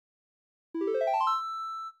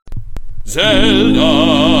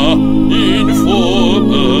Zelda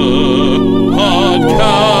Informer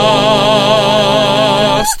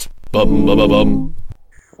Podcast. Bum bum bum bum.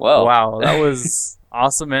 Well, wow, that was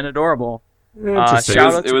awesome and adorable.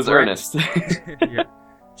 It was earnest. Yeah.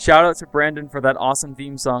 Shout out to Brandon for that awesome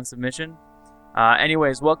theme song submission.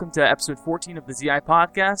 Anyways, welcome to episode 14 of the ZI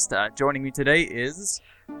podcast. Joining me today is...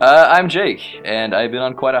 I'm Jake, and I've been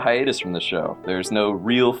on quite a hiatus from the show. There's no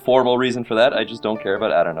real formal reason for that. I just don't care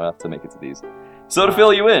about I don't know enough to make it to these. So to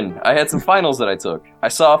fill you in, I had some finals that I took. I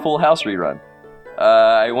saw a Full House rerun.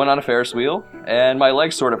 I went on a Ferris wheel, and my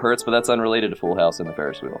leg sort of hurts, but that's unrelated to Full House and the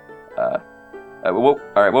Ferris wheel. Alright, what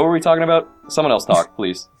were we talking about? Someone else talk,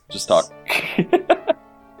 please. Just talk.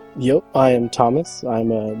 Yep, I am Thomas.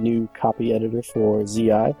 I'm a new copy editor for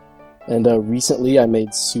ZI, and recently I made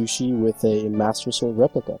sushi with a Master Sword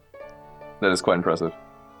replica. That is quite impressive.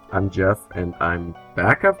 I'm Jeff, and I'm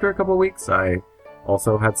back after a couple weeks. I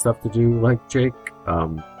also had stuff to do like Jake.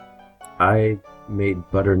 I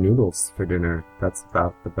made butter noodles for dinner. That's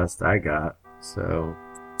about the best I got, so...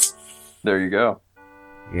 There you go.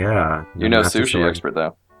 Yeah. You're no sushi expert,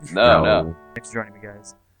 though. No. Thanks for joining me,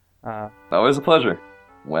 guys. Always a pleasure.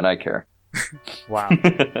 When I care. Wow.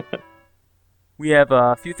 We have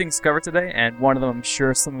a few things to cover today, and one of them, I'm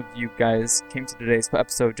sure some of you guys came to today's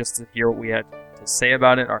episode just to hear what we had to say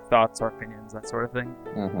about it, our thoughts, our opinions, that sort of thing.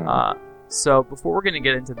 Mm-hmm. So before we're going to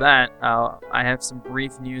get into that, I have some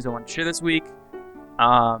brief news I want to share this week.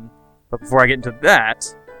 But before I get into that,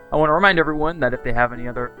 I want to remind everyone that if they have any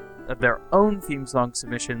other of their own theme song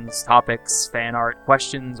submissions, topics, fan art,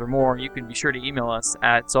 questions, or more, you can be sure to email us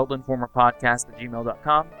at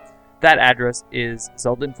zeldainformerpodcast@gmail.com. That address is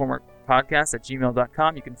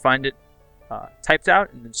zeldainformerpodcast@gmail.com. You can find it typed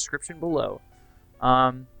out in the description below.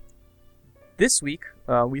 This week,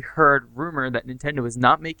 we heard rumor that Nintendo is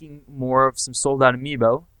not making more of some sold-out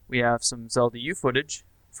amiibo. We have some Zelda U footage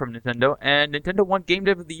from Nintendo, and Nintendo won Game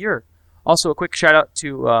Dev of the Year. Also, a quick shout-out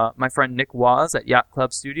to my friend Nick Waz at Yacht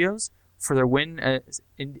Club Studios for their win as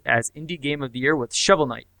Indie Game of the Year with Shovel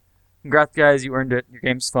Knight. Congrats, guys. You earned it. Your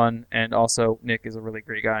game's fun. And also, Nick is a really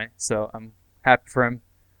great guy, so I'm happy for him.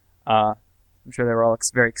 I'm sure they were all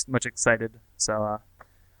very much excited. So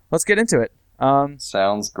let's get into it.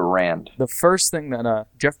 Sounds grand. The first thing that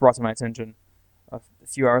Jeff brought to my attention a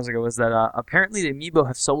few hours ago was that apparently the amiibo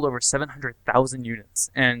have sold over 700,000 units.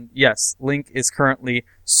 And yes, Link is currently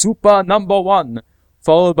Super #1,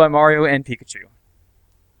 followed by Mario and Pikachu.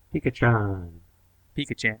 Pikachu.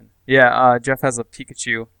 Pikachu. Yeah, Jeff has a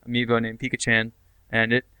Pikachu amiibo named Pikachu,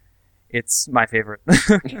 and it's my favorite.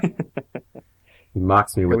 He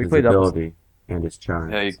mocks me with his ability and his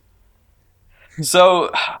charms. Yeah,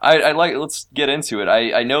 so, I like. Let's get into it.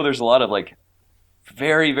 I know there's a lot of, like,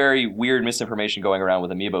 very, very weird misinformation going around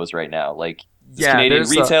with amiibos right now. Like, this Canadian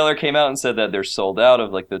retailer came out and said that they're sold out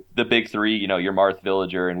of, like, the big three, you know, your Marth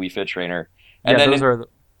Villager and Wii Fit Trainer. And yeah, then those are the...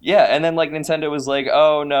 Yeah, and then, like, Nintendo was like,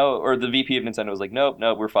 oh, no, or the VP of Nintendo was like, nope,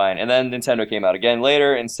 we're fine. And then Nintendo came out again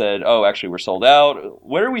later and said, oh, actually, we're sold out.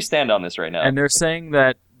 Where do we stand on this right now? And they're saying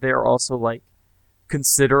that they're also, like,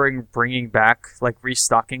 considering bringing back, like,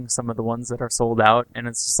 restocking some of the ones that are sold out, and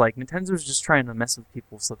it's just like Nintendo's just trying to mess with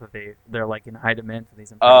people so that they're like in high demand for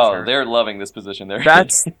these. Oh, they're loving this position there.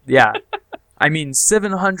 That's yeah. I mean,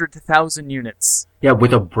 700 to 1,000 units. Yeah,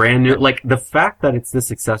 with a brand new, like, the fact that it's this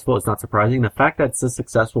successful is not surprising. The fact that it's this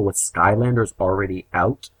successful with Skylanders already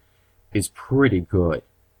out is pretty good.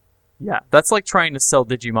 Yeah, that's like trying to sell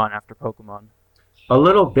Digimon after Pokemon. A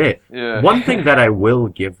little bit. Yeah. One thing that I will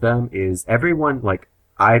give them is everyone, like,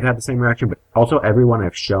 I've had the same reaction, but also everyone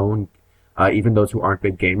I've shown, even those who aren't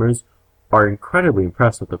big gamers, are incredibly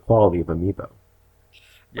impressed with the quality of Amiibo.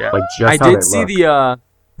 Yeah. Like, just I how did they see look.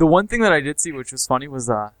 the one thing that I did see, which was funny, was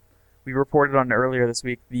we reported on earlier this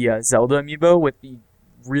week, the Zelda Amiibo with the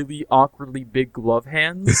really awkwardly big glove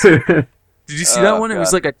hands. Did you see that one? God. It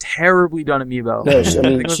was like a terribly done Amiibo. No,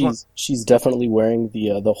 I mean, she's definitely wearing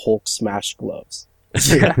the Hulk smash gloves.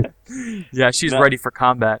 Yeah, she's ready for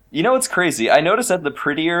combat. You know what's crazy? I noticed that the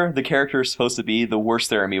prettier the character is supposed to be, the worse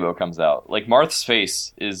their amiibo comes out. Like, Marth's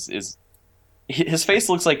face is his face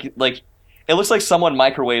looks like it looks like someone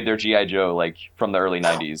microwaved their G.I. Joe, like, from the early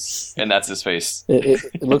 90s, and that's his face.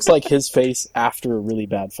 It looks like his face after a really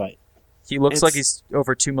bad fight. He looks like he's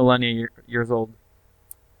over 2 millennia years old.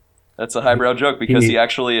 That's a highbrow joke because he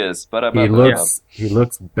actually is. He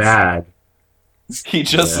looks bad. He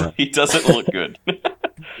doesn't look good.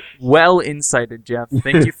 Well incited, Jeff.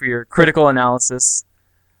 Thank you for your critical analysis.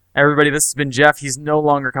 Everybody, this has been Jeff. He's no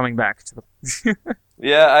longer coming back to the...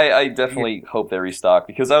 Yeah, I definitely hope they restock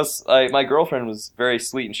because my girlfriend was very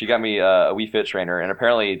sweet and she got me a Wii Fit trainer, and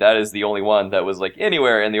apparently that is the only one that was like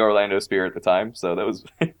anywhere in the Orlando sphere at the time. So that was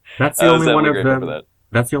That's the I was only one definitely of grateful for them. that.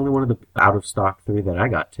 That's the only one of the out of stock 3 that I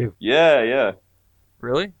got too. Yeah.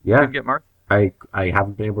 Really? Yeah. You didn't get Marth? I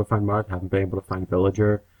haven't been able to find Marth, haven't been able to find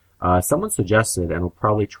Villager. Someone suggested, and we'll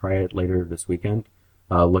probably try it later this weekend,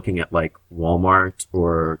 looking at like Walmart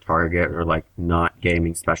or Target or like not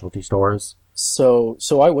gaming specialty stores. So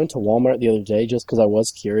I went to Walmart the other day just because I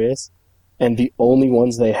was curious, and the only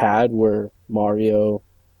ones they had were Mario,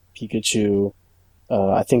 Pikachu.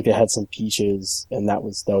 I think they had some Peaches, and that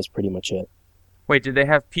was pretty much it. Wait, did they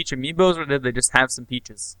have Peach amiibos, or did they just have some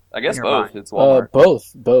Peaches? I guess Nearby. both. It's Walmart.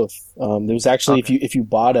 Both. There's actually Okay. if you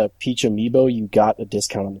bought a Peach amiibo, you got a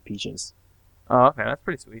discount on the Peaches. Oh, okay, that's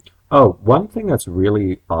pretty sweet. Oh, one thing that's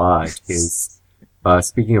really odd is,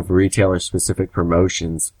 speaking of retailer-specific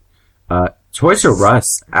promotions, Toys R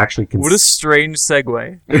Us actually What a strange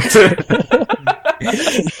segue.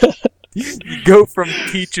 You go from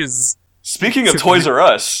Peaches. Speaking of Toys R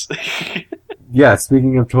Us. Yeah,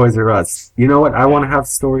 speaking of Toys R Us, you know what? I want to have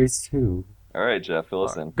stories too. All right, Jeff, fill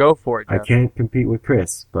us in. Go for it, I Jeff. can't compete with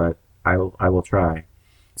Chris, but I will try.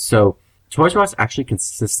 So, Toys R Us actually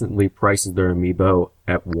consistently prices their amiibo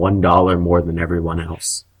at $1 more than everyone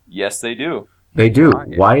else. Yes, they do. They do. Ah,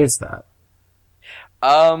 yeah. Why is that?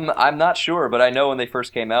 I'm not sure, but I know when they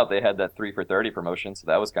first came out, they had that 3 for $30 promotion, so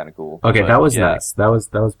that was kind of cool. Okay, But, that was yeah. nice. That was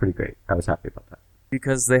pretty great. I was happy about that.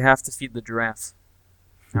 Because they have to feed the giraffe.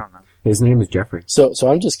 I don't know. His name is Jeffrey. So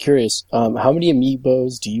I'm just curious, how many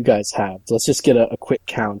amiibos do you guys have? Let's just get a quick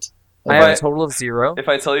count. I have I- a total of 0. If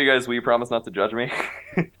I tell you guys, will you promise not to judge me?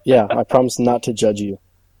 Yeah, I promise not to judge you.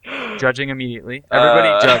 Judging immediately.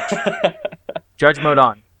 Everybody judge. Judge mode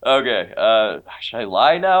on. Okay, should I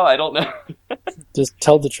lie now? I don't know. Just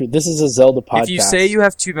tell the truth. This is a Zelda podcast. If you say you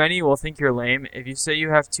have too many, we'll think you're lame. If you say you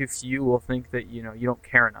have too few, we'll think that you don't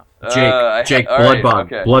care enough. Jake, all Blood right,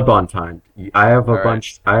 Bond. okay. Blood Bond time. I have a All right.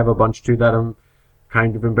 bunch. I have a bunch too that I'm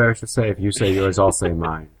kind of embarrassed to say. If you say yours, I'll say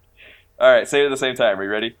mine. All right, say it at the same time. Are you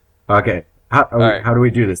ready? Okay. How right. how do we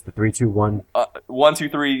do this? The 3, 2, 1. 1, 2,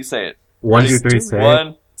 3. Say it. 1, Ready? 2, 3. Say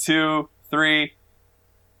 1, 2, 3.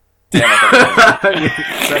 Damn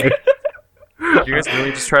it. Did you guys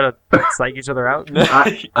really just try to psych each other out?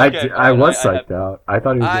 I Okay, I was I have- psyched out. I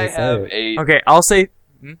thought he was I going to say have it. 8. Okay, I'll say.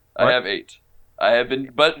 I What? have 8. I have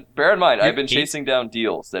been, but bear in mind, You I've been have 8? chasing down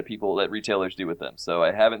deals that retailers do with them. So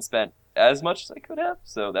I haven't spent as much as I could have.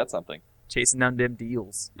 So that's something. Chasing down dim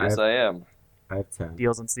deals. Yes, I am. I have 10.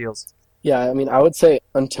 Deals and steals. Yeah, I mean, I would say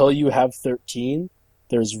until you have 13,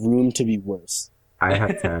 there's room to be worse. I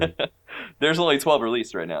have 10. There's only 12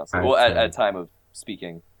 released right now. So, I well, have at 10. time of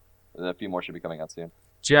speaking, a few more should be coming out soon.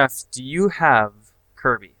 Jeff, do you have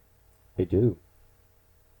Kirby? I do.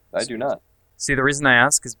 I do not. See, the reason I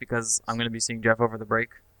ask is because I'm going to be seeing Jeff over the break,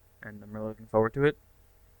 and I'm really looking forward to it.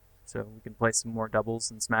 So we can play some more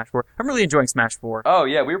doubles in Smash 4. I'm really enjoying Smash 4. Oh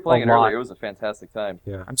yeah, we were playing it A lot. earlier. It was a fantastic time.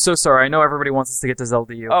 Yeah. I'm so sorry. I know everybody wants us to get to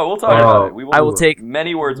Zelda U. Oh, we'll talk Oh, about it. We will, I will take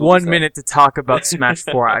many words. will be 1 said. minute to talk about Smash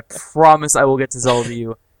 4. I promise I will get to Zelda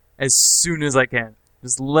U as soon as I can.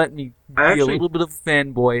 Just let me be I a actually- little bit of a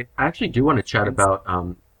fanboy. I actually do want to chat And- about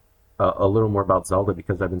a little more about Zelda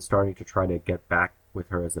because I've been starting to try to get back with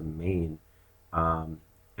her as a main. And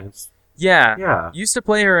it's, Yeah. yeah. You used to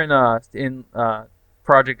play her in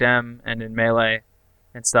Project M and in Melee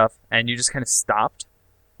and stuff, and you just kind of stopped,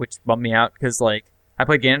 which bummed me out because like I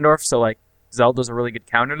played Ganondorf, so like Zelda's a really good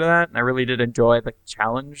counter to that, and I really did enjoy the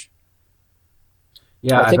challenge.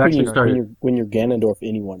 Yeah, I I've think when actually you're, started. when you're Ganondorf,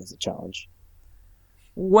 anyone is a challenge.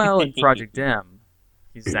 Well, in Project M,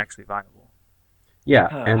 he's actually viable. Yeah,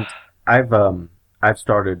 and I've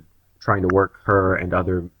started trying to work her and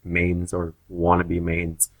other mains or wannabe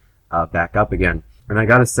mains back up again. And I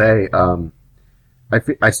gotta say,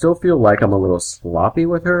 I still feel like I'm a little sloppy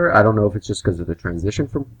with her. I don't know if it's just because of the transition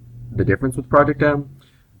from the difference with Project M,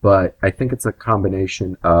 but I think it's a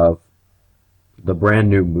combination of the brand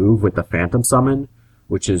new move with the Phantom Summon,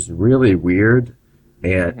 which is really weird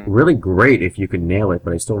and really great if you can nail it,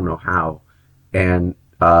 but I still don't know how. And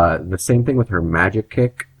the same thing with her magic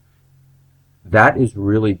kick. That is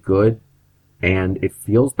really good, and it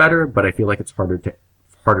feels better, but I feel like it's harder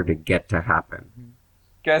to get to happen.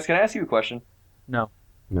 Guys, can I ask you a question? No.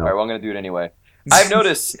 No. All right, well, I'm going to do it anyway. I've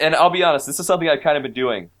noticed, and I'll be honest, this is something I've kind of been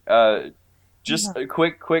doing. Just a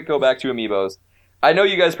quick go back to amiibos. I know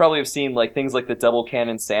you guys probably have seen like things like the double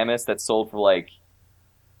cannon Samus that sold for like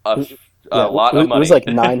a lot of It money. was like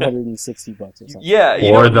 $960 or something. Yeah,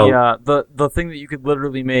 you Or know, The thing that you could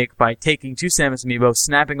literally make by taking two Samus amiibo,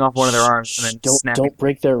 snapping off one of their arms, and then snapping. Don't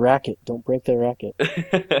break their racket. Don't break their racket.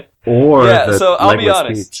 Or Yeah, the so I'll be legless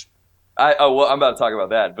honest. Peach. Well, I'm about to talk about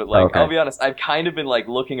that, but like, Okay. I'll be honest, I've kind of been like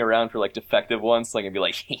looking around for like defective ones, so I can be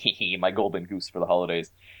like, my golden goose for the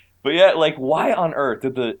holidays. But yeah, like, why on earth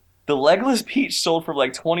did the legless Peach sold for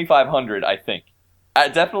like $2,500? I think,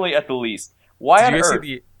 definitely at the least. Why on earth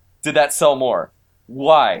did that sell more?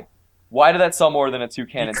 Why? Why did that sell more than a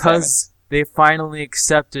toucan? Because they finally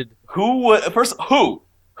accepted Who wanted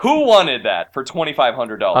that for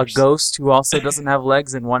 $2,500? a ghost who also doesn't have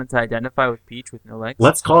legs and wanted to identify with Peach with no legs.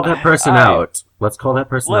 Let's call that person out. Let's call that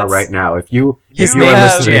person out right now. If you His are name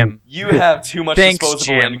is listening, Jim. You have too much Thanks,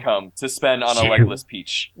 disposable Jim. income to spend on a Jim. legless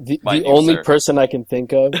Peach. The Mind you, only sir. person I can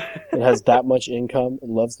think of that has that much income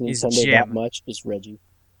and loves He's Nintendo Jim. that much is Reggie.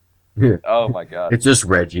 Oh my god. it's just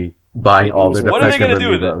Reggie buying all the What are they defective gonna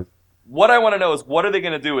do with it? amiibos. What I want to know is, what are they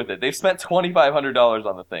going to do with it? They've spent $2,500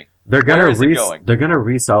 on the thing. They're Where gonna is it going? they're gonna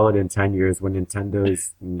resell it in 10 years when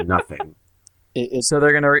Nintendo's nothing. It's So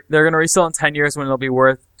they're gonna resell in 10 years when it'll be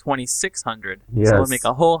worth $2,600. Yes. So they'll make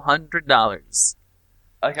a whole $100.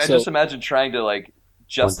 Like, I So- just imagine trying to like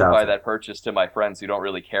justify 1,000. that purchase to my friends who don't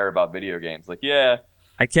really care about video games. Like, yeah,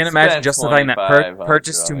 I can't Spend imagine justifying that $2,500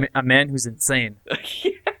 purchase on to it. a man who's insane.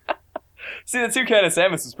 See, the toucan and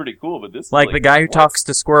Samus is pretty cool, but this is Like the guy who what? talks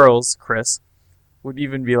to squirrels, Chris, would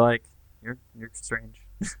even be like, "You're strange.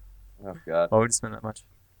 Oh god. Why would you spend that much?"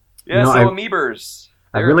 Yeah, You know, so I- Amiibers.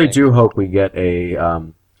 I They're really a thing. do hope we get a.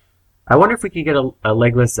 I wonder if we could get a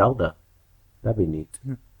legless Zelda. That'd be neat.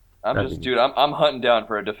 I'm hunting down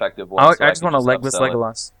for a defective one. I so just can want a legless upsell it.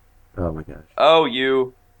 Legolas. Oh my gosh. Oh,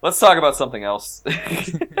 you. Let's talk about something else.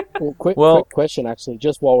 quick question, actually,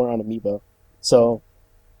 just while we're on Amiibo. So,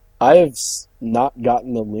 I have not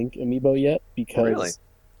gotten the Link Amiibo yet because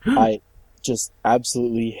I just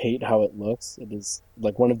absolutely hate how it looks. It is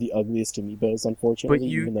like one of the ugliest Amiibos, unfortunately. But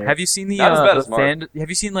even though have you seen the Not as bad as have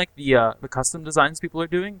you seen like the custom designs people are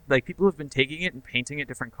doing? Like people have been taking it and painting it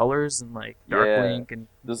different colors and like Dark Yeah. Link and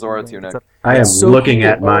The Zora Link and tunic. stuff. I am It's so looking cool.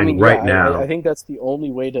 at mine right yeah, now. I think that's the only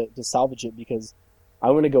way to salvage it because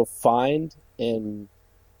I'm going to go find and,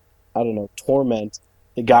 I don't know, torment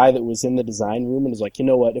the guy that was in the design room and was like, you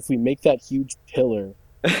know what, if we make that huge pillar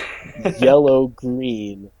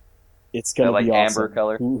yellow-green, it's going to Like be awesome. amber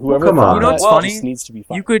color. Whoever come thought on. You know that what's funny? just needs to be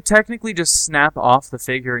fired. You could technically just snap off the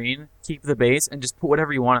figurine, keep the base, and just put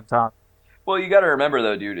whatever you want on top. Well, you got to remember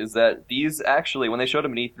though, dude, is that these actually, when they showed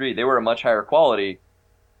them in E3, they were a much higher quality,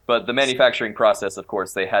 but the manufacturing process, of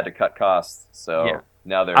course, they had to cut costs. So Yeah.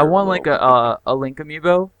 now they're. I want a like little- a Link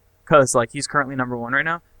amiibo because like he's currently number 1 right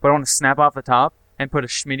now, but I want to snap off the top and put a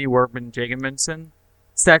Schmitty Workman Jagenbenson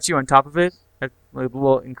statue on top of it. Like a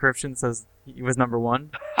little encryption says he was number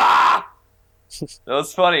 1. That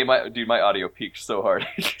was funny, my audio peaked so hard.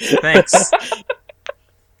 Thanks.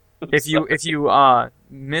 If you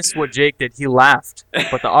miss what Jake did, he laughed,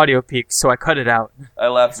 but the audio peaked, so I cut it out. I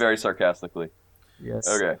laughed very sarcastically. Yes.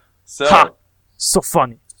 Okay, so Ha! So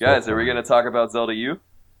funny. guys, are we gonna talk about Zelda U,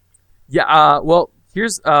 Yeah. Well,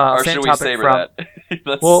 here's a or fan should we topic savor from. that?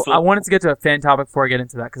 That's Well, still- I wanted to get to a fan topic before I get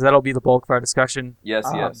into that because that'll be the bulk of our discussion. Yes,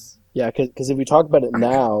 um, yes. Yeah, because if we talk about it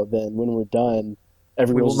now, then when we're done,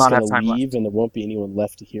 everyone's will just not going have time to leave and there won't be anyone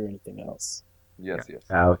left to hear anything else. Yes, yes.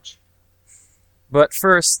 Ouch. But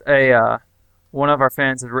first, one of our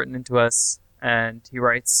fans has written into us, and he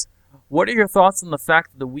writes, "What are your thoughts on the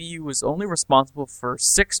fact that the Wii U was only responsible for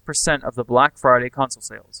 6% of the Black Friday console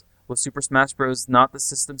sales? Was Super Smash Bros. Not the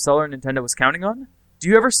system seller Nintendo was counting on? Do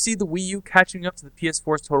you ever see the Wii U catching up to the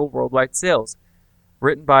PS4's total worldwide sales?"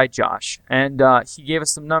 Written by Josh. And he gave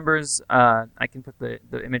us some numbers. I can put the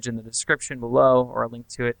image in the description below, or a link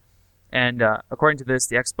to it. And according to this,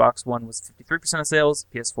 the Xbox One was 53% of sales,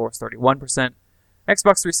 PS4 was 31%,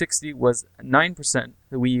 Xbox 360 was 9%,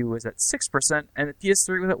 the Wii U was at 6%, and the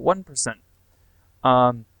PS3 was at 1%.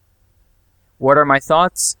 What are my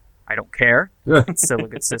thoughts? I don't care. It's still a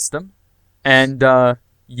good system. And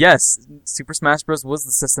yes, Super Smash Bros. Was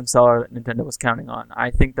the system seller that Nintendo was counting on.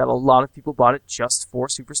 I think that a lot of people bought it just for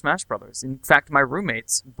Super Smash Bros. In fact, my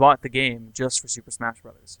roommates bought the game just for Super Smash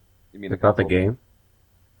Bros. You mean About the console? game?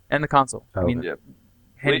 And the console. I Oh, mean, Yep.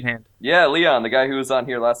 hand in hand. Yeah, Leon, the guy who was on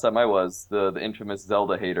here last time I was, the infamous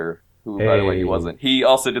Zelda hater, who, by the way, he Hey. wasn't. He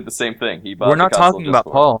also did the same thing. He bought We're the not console talking just about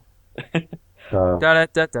for it. Paul. So,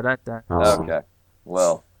 Da-da-da-da-da. oh. Okay.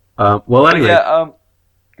 Well. Well, But anyway. yeah,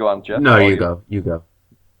 go on, Jeff. No, Oh, you go. You go.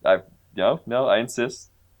 No, I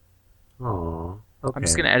insist. Aw. Okay. I'm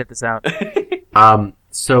just going to edit this out.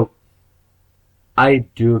 So I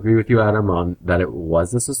do agree with you, Adam, on that it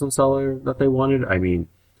was the system seller that they wanted. I mean,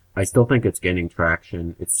 I still think it's gaining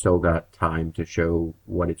traction. It's still got time to show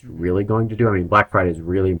what it's really going to do. I mean, Black Friday is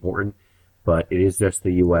really important, but it is just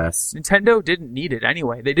the U.S. Nintendo didn't need it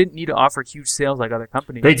anyway. They didn't need to offer huge sales like other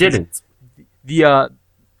companies. They didn't.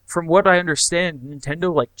 From what I understand,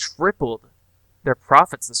 Nintendo like tripled their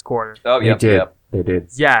profits this quarter. Oh, They yeah, did. yeah. They did.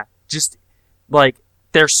 Yeah, just like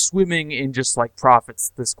they're swimming in just like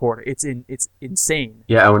profits this quarter. It's insane.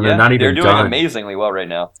 Yeah, when they're not even they're doing done. amazingly well right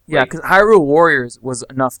now. Yeah, Like, because Hyrule Warriors was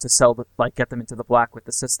enough to get them into the black with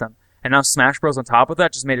the system, and now Smash Bros on top of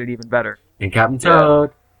that just made it even better. And Captain Yeah.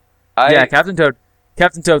 Toad. Yeah,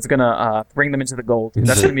 Captain Toad's gonna bring them into the gold.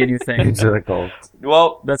 That's gonna be a new thing. Into the gold.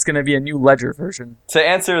 well, That's gonna be a new Ledger version. to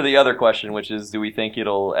answer the other question, which is, do we think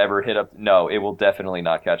it'll ever hit up? No, it will definitely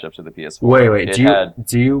not catch up to the PS4. Wait. It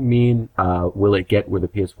Do you mean will it get where the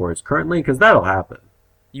PS4 is currently? Because that'll happen.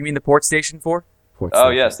 You mean the port station 4? Port Oh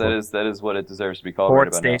Station yes, 4. that is what it deserves to be called. Port right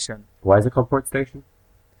about now. station. Why is it called Port Station?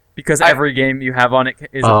 Because every game you have on it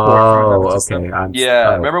is a port from another Oh, system. okay.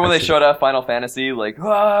 Yeah, remember when I they see. showed off Final Fantasy, like,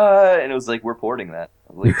 and it was like, we're porting that.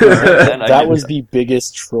 I was like, then I That could- was the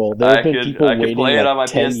biggest troll. There I have been could- people I could waiting play it on my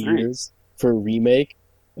like 10 PS3. years for a remake,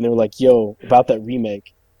 and they were like, "Yo, about that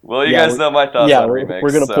remake." Well, you Yeah, guys know my thoughts yeah, on we're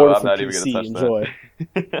remakes, gonna so port it I'm for not even PC. going to touch Enjoy.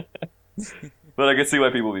 that. But I can see why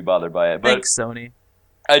people would be bothered by it. But Thanks, Sony.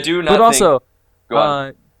 I do not But also, think... Go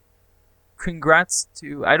on. congrats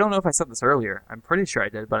to... I don't know if I said this earlier. I'm pretty sure I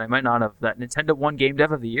did, but I might not have. That Nintendo won Game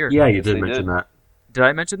Dev of the Year. Yeah, you Yes, did they mention did. that. Did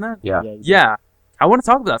I mention that? Yeah. Yeah. I want to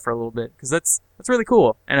talk about that for a little bit, because that's really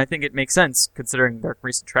cool, and I think it makes sense, considering their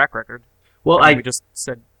recent track record. Well, I mean, we just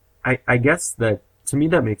said... I guess that to me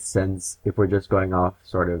that makes sense if we're just going off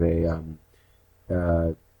sort of a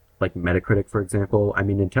like Metacritic, for example. I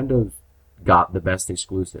mean, Nintendo's got the best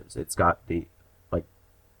exclusives. It's got the like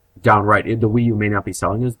downright. The Wii U may not be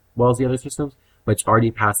selling as well as the other systems, but it's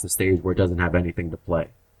already past the stage where it doesn't have anything to play.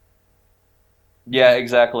 Yeah,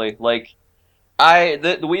 exactly. Like,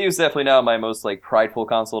 the Wii U is definitely now my most, like, prideful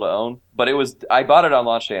console to own, but I bought it on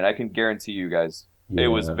launch day, and I can guarantee you guys, it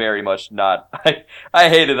was Yeah. very much not... I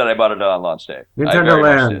hated that I bought it on launch day. I Nintendo very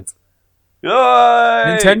much Land. did. Yay!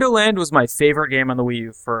 Nintendo Land was my favorite game on the Wii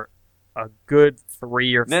U for a good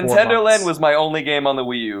 3 or 4 months. Nintendo Land was my only game on the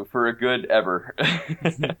Wii U for a good ever.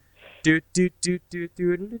 Do, do, do, do,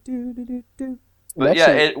 do, do, do, do, do. But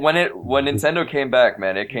Actually- yeah, when Nintendo came back,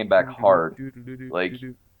 man, it came back hard. Like,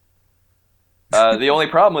 the only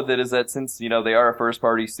problem with it is that since, they are a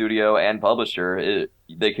first-party studio and publisher,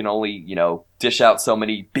 they can only, dish out so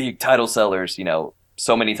many big title sellers,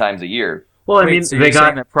 so many times a year. Well, I Wait, mean, so they you're saying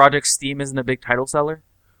got that Project Steam isn't a big title seller?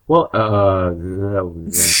 well.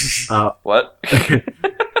 What?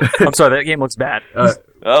 I'm sorry, that game looks bad.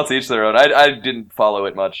 I'll teach their own. I didn't follow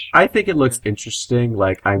it much. I think it looks interesting.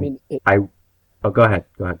 Like I mean, oh, go ahead.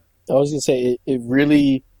 Go ahead. I was gonna say it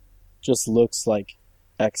really just looks like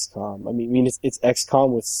XCOM. I mean, it's XCOM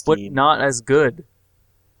with But Steam. not as good.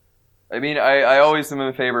 I mean, I always am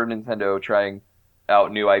in favor of Nintendo trying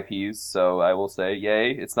out new IPs, so I will say,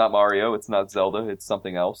 yay, it's not Mario, it's not Zelda, it's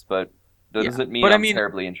something else, but that Yeah, doesn't mean but I I'm mean-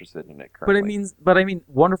 terribly interested in it But currently. I mean,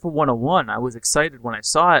 Wonderful 101. I was excited when I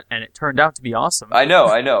saw it, and it turned out to be awesome. I know.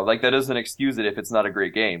 Like, that doesn't excuse it if it's not a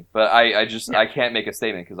great game. But I can't make a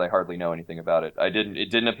statement because I hardly know anything about it. It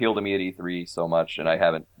didn't appeal to me at E3 so much, and I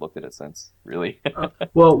haven't looked at it since, really.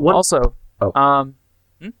 Well, what Also, Oh.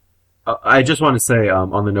 I just want to say,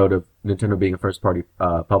 on the note of Nintendo being a first-party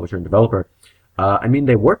publisher and developer, I mean,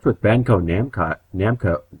 they worked with Bandai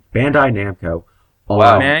Namco.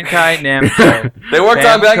 Wow. Mankai Namco, They worked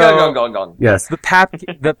on Namco- Gong. Yes, the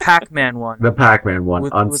Pac-Man one, the Pac-Man one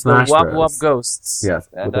with, on with Smash the Wop Bros. Wop Ghosts. Yes,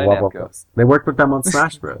 with the Bandai Wop Wop Namco. Ghosts. They worked with them on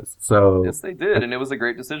Smash Bros. So Yes, they did, and it was a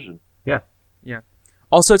great decision.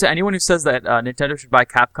 Also, to anyone who says that Nintendo should buy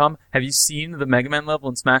Capcom, have you seen the Mega Man level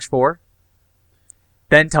in Smash 4?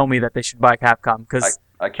 Then tell me that they should buy Capcom, because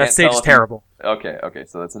I can't that stage tell is if you- terrible. Okay,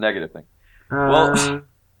 so that's a negative thing. well, You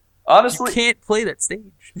Honestly, can't play that stage.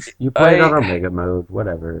 you play it I- on Omega mode,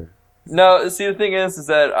 whatever. no, see, the thing is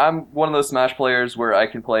that I'm one of those Smash players where I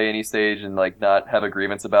can play any stage and, like, not have a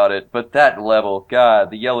grievance about it, but that level, God,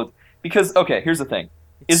 the yellow... Because, okay, here's the thing.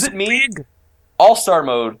 Is it me? Big. All-Star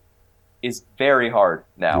mode is very hard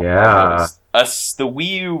now. Yeah. The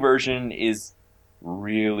Wii U version is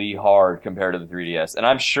really hard compared to the 3DS, and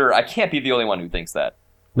I'm sure I can't be the only one who thinks that.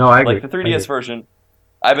 No, I agree. Like, the 3DS version,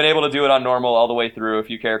 I've been able to do it on normal all the way through, a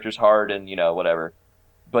few characters hard, and, whatever.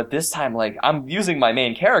 But this time, like, I'm using my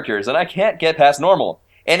main characters, and I can't get past normal.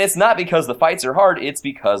 And it's not because the fights are hard, it's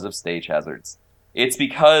because of stage hazards. it's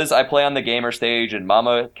because I play on the gamer stage and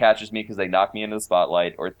Mama catches me because they knock me into the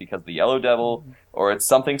spotlight, or it's because of the Yellow Devil, or it's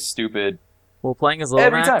something stupid. Well, playing as Little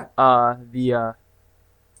Every Mac, time.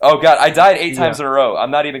 Oh god, I died 8 times in a row. I'm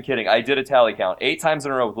not even kidding. I did a tally count. 8 times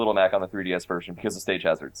in a row with Little Mac on the 3DS version because of stage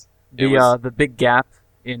hazards. the big gap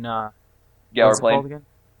in Gower Plain.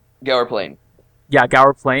 Gower Plain. Yeah,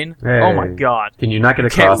 Gower Plain. Hey. Oh my god. Can you not get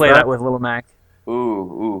across Can't play that with Little Mac.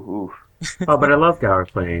 Ooh. Oh, but I love Gower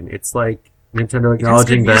Plain. It's like Nintendo It has good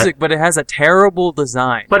acknowledging music, that. but it has a terrible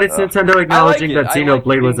design. But it's Nintendo acknowledging it. that I like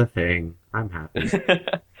Xenoblade was being- a thing. I'm happy.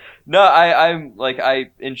 No, I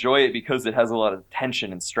enjoy it because it has a lot of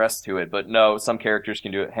tension and stress to it. But no, some characters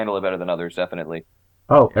can handle it better than others, definitely.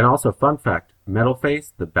 Oh, and also, fun fact: Metal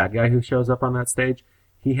Face, the bad guy who shows up on that stage,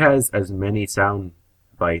 he has as many sound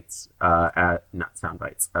bites not sound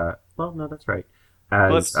bites. Well, no, that's right. As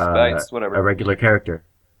Blips, bites, whatever. a regular character.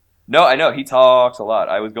 No, I know he talks a lot.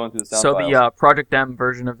 I was going through the sound So files. the Project M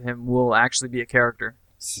version of him will actually be a character.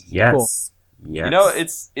 Yes. Cool. Yes. You know,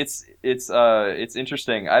 it's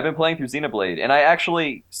interesting. I've been playing through Xenoblade, and I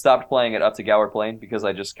actually stopped playing it up to Gower Plain because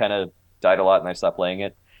I just kind of died a lot and I stopped playing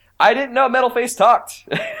it. I didn't know Metal Face talked.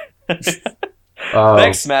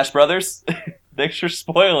 Thanks, Smash Brothers. Thanks for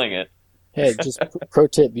spoiling it. Hey, just pro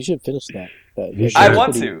tip: you should finish that. You should. I It's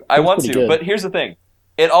want to, good. but here's the thing.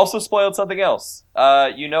 It also spoiled something else.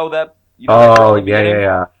 You know that. Oh,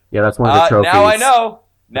 yeah. Yeah, that's one of the trophies. Now I know.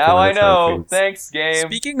 Now one I of the know. trophies. Thanks, game.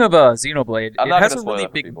 Speaking of Xenoblade, I'm it not has gonna a spoil really it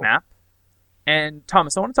for big people. map. And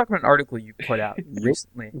Thomas, I want to talk about an article you put out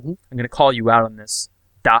recently. Mhm. I'm going to call you out on this.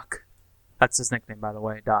 Doc. That's his nickname, by the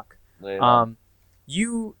way, Doc.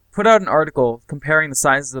 You put out an article comparing the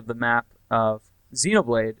sizes of the map of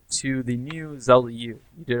Xenoblade to the new Zelda U.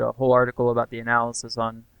 You did a whole article about the analysis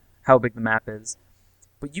on how big the map is.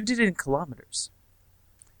 But you did it in kilometers.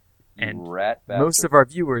 And Rat bastard. most of our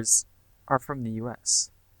viewers are from the U.S.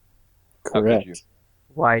 How could you? Correct.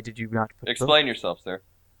 Why did you not put Explain yourself, sir.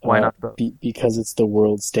 Why not both? Because it's the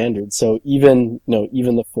world standard. So even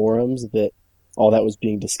the forums that all that was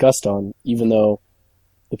being discussed on, even though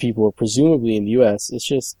the people were presumably in the U.S., it's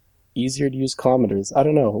just easier to use kilometers. I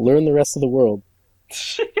don't know. Learn the rest of the world.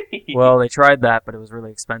 Well, they tried that, but it was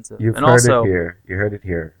really expensive. You've and heard also, it here. You heard it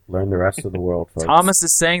here. Learn the rest of the world, folks. Thomas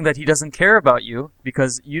is saying that he doesn't care about you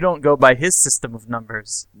because you don't go by his system of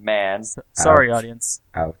numbers. Man. Sorry, Ouch. audience.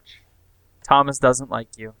 Ouch. Thomas doesn't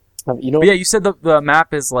like you. You know, But yeah, you said the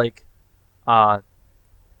map is like a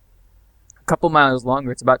couple miles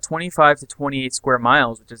longer. It's about 25 to 28 square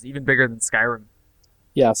miles, which is even bigger than Skyrim.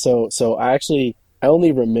 yeah. So I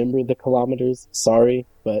only remember the kilometers. Sorry,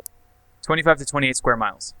 but 25 to 28 square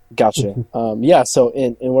miles. gotcha. Yeah. So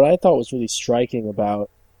and what I thought was really striking about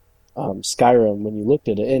Skyrim when you looked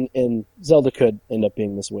at it, and Zelda could end up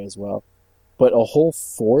being this way as well, but a whole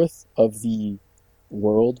fourth of the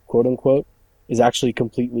world, quote unquote, is actually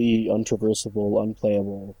completely untraversable,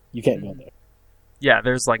 unplayable. You can't go there. Yeah,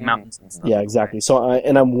 there's like mountains and stuff. Yeah, exactly. So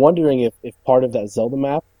I'm wondering if part of that Zelda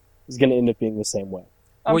map is going to end up being the same way.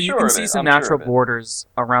 I'm Well, sure you can of see it. some I'm sure natural of it. borders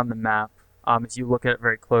around the map. If you look at it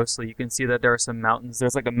very closely, you can see that there are some mountains.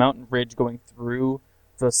 There's like a mountain ridge going through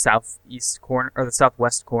the southeast corner or the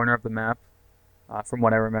southwest corner of the map, from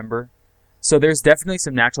what I remember. So there's definitely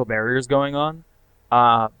some natural barriers going on.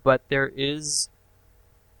 But there is,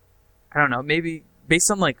 I don't know, maybe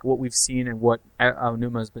based on like what we've seen and what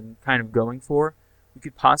Aonuma has been kind of going for, we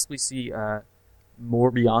could possibly see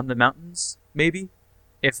more beyond the mountains, maybe,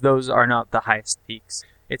 if those are not the highest peaks.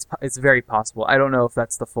 It's very possible. I don't know if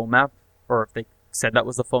that's the full map or if they said that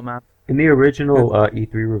was the full map. In the original E3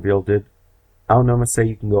 reveal, did Aonuma say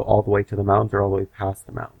you can go all the way to the mountains or all the way past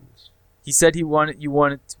the mountains? He said he wanted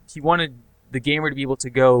the gamer to be able to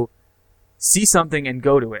go see something and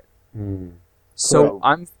go to it. So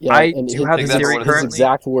Correct. I and do have think the that's theory what it is. his currently.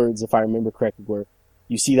 exact words, if I remember correctly, were,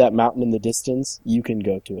 "You see that mountain in the distance? You can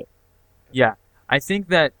go to it." Yeah, I think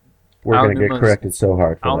that We're going to get Aonuma's- corrected so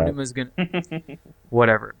hard for that. Aonuma's gonna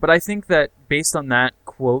whatever. But I think that based on that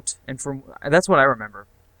quote, and from that's what I remember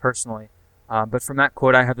personally. But from that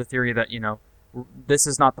quote, I have the theory that this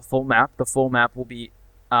is not the full map. The full map will be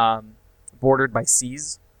bordered by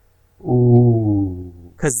seas, Ooh.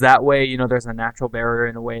 because that way there's a natural barrier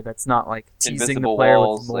in a way that's not like teasing Invisible the player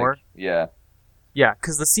walls, with more. yeah. Yeah,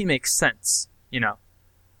 because the sea makes sense.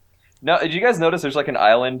 Now, did you guys notice there's like an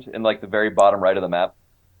island in like the very bottom right of the map?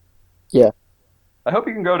 Yeah. I hope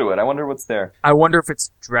you can go to it. I wonder what's there. I wonder if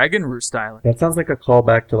it's Dragon Roost Island. That sounds like a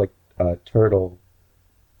callback to like Turtle.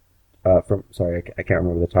 I can't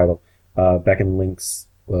remember the title. Back in Link's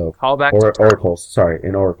Call back to Turtle. Oracles. Sorry,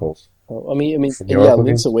 in Oracles. I mean, The yeah, Oracle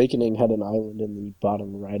Link's games? Awakening had an island in the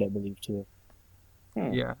bottom right, I believe, too.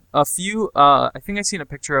 Yeah, a few. I think I seen a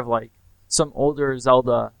picture of like some older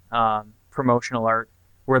Zelda promotional art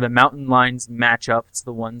where the mountain lines match up to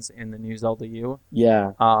the ones in the new Zelda U.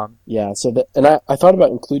 Yeah, Um, yeah. So I thought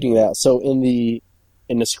about including that. So in the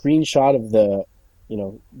screenshot of the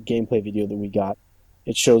gameplay video that we got,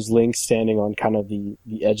 it shows Link standing on kind of the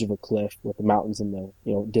edge of a cliff with the mountains in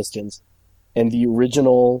the distance, and the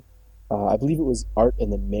original, I believe it was art in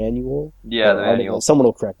the manual. Yeah, the manual. Someone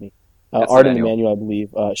will correct me. That's Art the in the manual. manual, I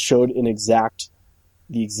believe, showed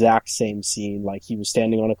the exact same scene. Like he was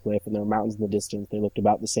standing on a cliff and there were mountains in the distance. They looked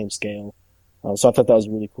about the same scale. So I thought that was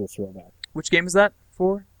a really cool throwback. which game is that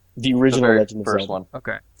for? The The original very Legend of first Zelda. one.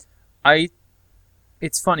 Okay,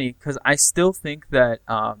 it's funny because I still think that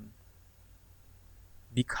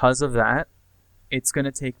because of that, it's going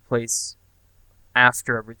to take place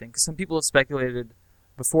after everything. Because some people have speculated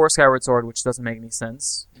before Skyward Sword, which doesn't make any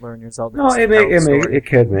sense. Learn your Zelda. No, it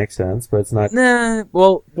could make sense, but it's not. Nah,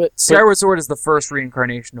 well, But Skyward Sword is the first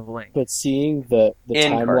reincarnation of Link. but seeing the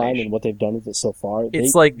timeline Incarnation. and what they've done with it so far,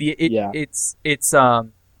 It's like yeah. it's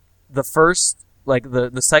the first, like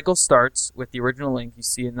the cycle starts with the original Link you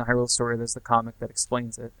see in the Hyrule story. There's the comic that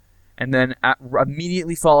explains it, and then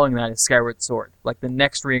immediately following that is Skyward Sword. Like the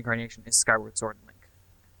next reincarnation is Skyward Sword and Link.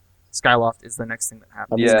 Skyloft is the next thing that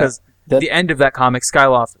happens Yeah. because That- the end of that comic,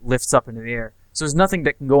 Skyloft lifts up into the air. So there's nothing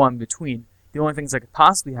that can go on between. The only things that could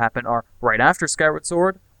possibly happen are right after Skyward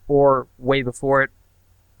Sword or way before it,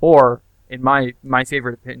 or in my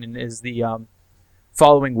favorite opinion is the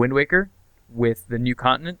following Wind Waker with the new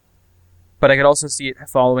continent. But I could also see it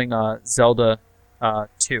following Zelda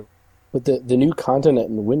 2. But the new continent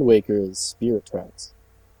in the Wind Waker is Spirit Tracks.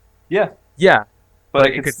 Yeah, Yeah, but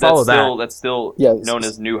But it could follow that. That's still Yeah, known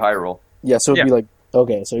as New Hyrule. Yeah, so it'd Yeah. be like,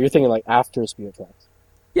 okay, so you're thinking like after Spirit Tracks.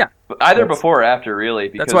 But either That's- before or after, really,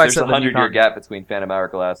 because That's why I there's said a the new 100-year con- gap between Phantom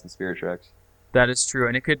Hourglass and Spirit Tracks. that is true,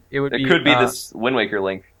 and it would It be could be this Wind Waker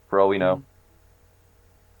Link, for all we know.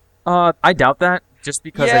 I doubt that, just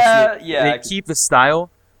because Yeah, they yeah, I could- keep the style,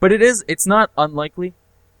 but it's not unlikely.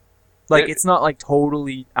 Like It- it's not like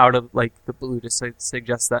totally out of like the blue to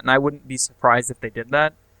suggest that, and I wouldn't be surprised if they did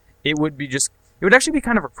that. It would actually be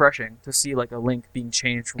kind of refreshing to see like a Link being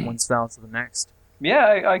changed from one style to the next.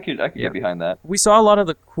 Yeah, I could Yeah. get behind that. We saw a lot of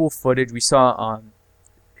the cool footage. We saw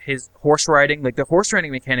his horse riding. Like the horse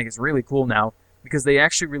riding mechanic is really cool now because they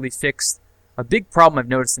actually really fixed a big problem I've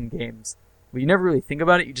noticed in games. Well, you never really think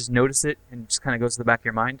about it, you just notice it and it just kind of goes to the back of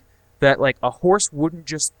your mind. That like a horse wouldn't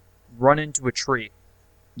just run into a tree.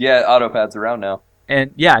 Yeah, autopad's around now.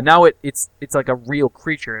 And yeah, now it's like a real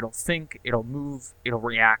creature. It'll think, it'll move, it'll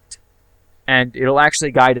react, and it'll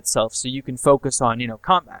actually guide itself so you can focus on,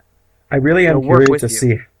 combat. I really am It'll work curious with to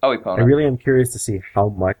you. see. Oh, I Epona. really am curious to see how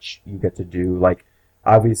much you get to do. Like,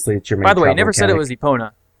 obviously, it's your main. By the way, he travel never said it mechanic. was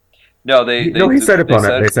Epona. No, they No, he said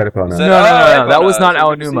Epona. They said He Epona. said, No, "Oh, that Epona, was not it's so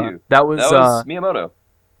good to see Aonuma. you." That was Miyamoto.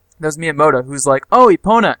 that was Miyamoto, who's like, "Oh,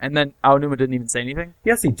 Epona," and then Aonuma didn't even say anything.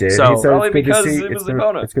 Yes, he did. So- he said Probably it's good to because see. it was It's,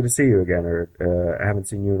 Epona. it's good to see you again, or I haven't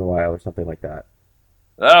seen you in a while, or something like that.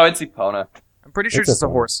 Oh, it's Epona. I'm pretty sure It's it's just a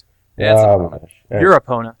Epona. horse. Yeah, it's Oh Epona. my gosh. Yeah, You're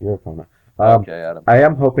Epona. you're Epona. Okay, Adam. I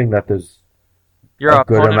am hoping that there's You're a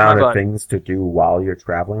good Epona in my amount of butt. things to do while you're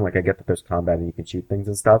traveling. Like, I get that there's combat and you can shoot things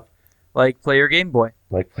and stuff. Like play your Game Boy.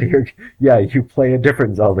 Like, you play a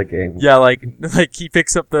different Zelda game. Yeah, like he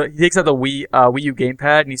takes out the Wii U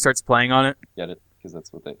gamepad and he starts playing on it. Get it? Because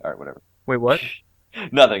that's what they... Alright, whatever. Wait, what?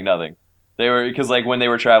 Nothing. They were... Because, like, when they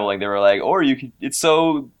were traveling, they were like, or you could... It's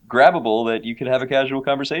so grabbable that you could have a casual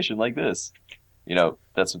conversation like this.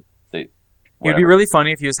 That's what they... It would be whatever. really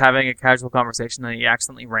funny if he was having a casual conversation and he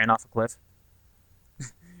accidentally ran off a cliff.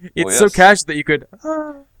 It's so yes. casual that you could.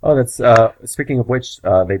 Oh, that's speaking of which,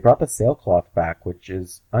 they brought the sailcloth back, which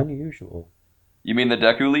is unusual. You mean the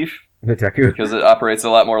Deku Leaf? The Deku. Because it operates a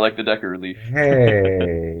lot more like the Deku Leaf.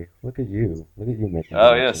 Hey, look at you making.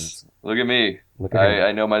 Oh, connections. yes. Look at me. Look at him.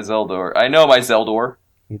 I know my Zeldor. I know my Zeldor.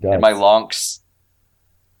 He does. And my Lonks.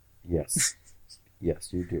 Yes, yes,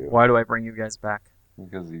 you do. Why do I bring you guys back?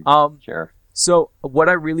 Because you care. So what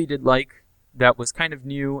I really did like that was kind of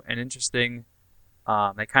new and interesting.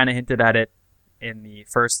 I kind of hinted at it in the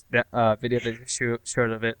first video they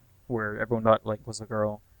showed of it, where everyone thought like was a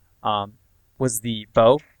girl. Was the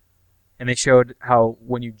bow, and they showed how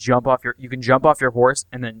when you you can jump off your horse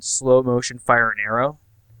and then slow motion fire an arrow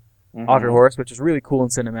off your horse, which is really cool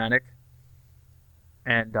and cinematic.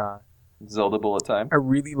 And Zelda Bullet Time. I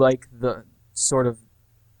really like the sort of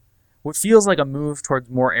what feels like a move towards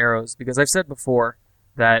more arrows, because I've said before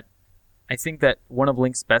that I think that one of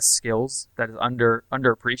Link's best skills that is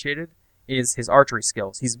underappreciated is his archery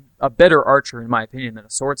skills. He's a better archer, in my opinion, than a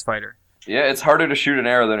swords fighter. Yeah, it's harder to shoot an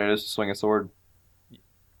arrow than it is to swing a sword.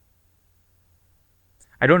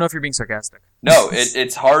 I don't know if you're being sarcastic. No,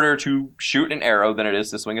 it's harder to shoot an arrow than it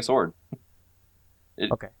is to swing a sword.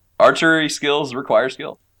 Okay. Archery skills require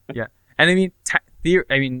skill. Yeah, and I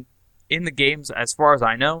mean, in the games, as far as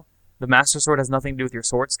I know, the Master Sword has nothing to do with your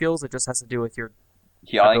sword skills. It just has to do with your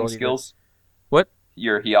Healing skills? What?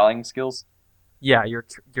 Your healing skills? Yeah, your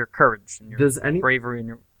courage and your Does any bravery and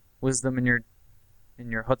your wisdom and your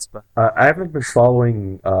chutzpah. I haven't been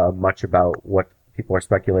following much about what people are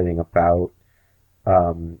speculating about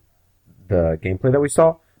the gameplay that we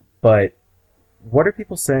saw, but what are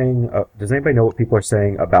people saying? Does anybody know what people are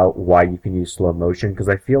saying about why you can use slow motion? Because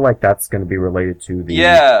I feel like that's going to be related to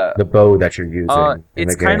the bow that you're using.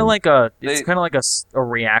 It's kind of like a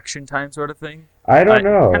reaction time sort of thing. I don't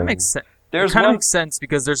know. It kind of makes sense. Makes sense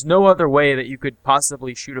because there's no other way that you could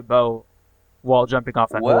possibly shoot a bow while jumping off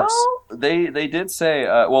that horse. They did say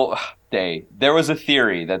there was a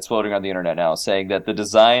theory that's floating on the internet now saying that the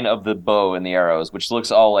design of the bow and the arrows, which looks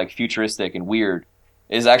all like futuristic and weird,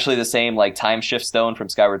 is actually the same like time shift stone from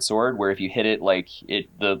Skyward Sword, where if you hit it, like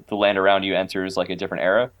the land around you enters like a different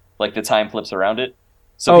era, like the time flips around it.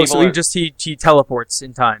 So he teleports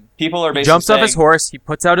in time. People are basically jumps off his horse, he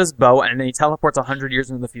puts out his bow, and then he teleports 100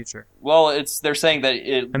 years into the future. Well, they're saying that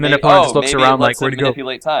and then the opponent just looks around like, where'd he go?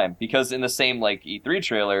 Manipulate time, because in the same like E3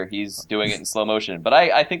 trailer, he's doing it in slow motion. But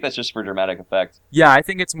I think that's just for dramatic effect. Yeah, I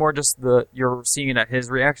think it's more just you're seeing it at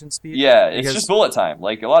his reaction speed. Yeah, it's just bullet time.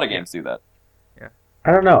 Like a lot of games do that.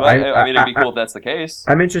 I don't know. But, I mean, it'd be cool if that's the case.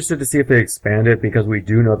 I'm interested to see if they expand it, because we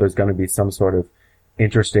do know there's going to be some sort of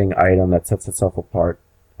interesting item that sets itself apart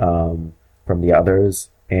from the others,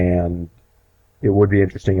 and it would be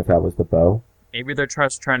interesting if that was the bow. Maybe they're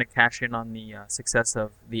just trying to cash in on the success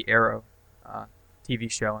of the Arrow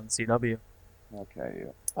TV show on CW. Okay.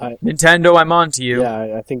 Nintendo, I'm on to you.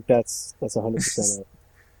 Yeah, I think that's 100% it.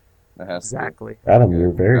 Exactly. Adam, you're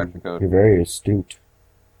very astute.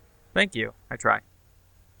 Thank you. I try.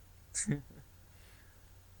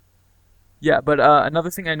 Yeah, but another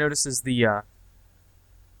thing I noticed is the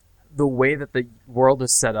way that the world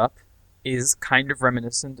is set up is kind of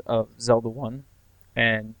reminiscent of Zelda 1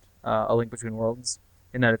 and A Link Between Worlds,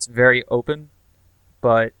 in that it's very open,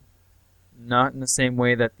 but not in the same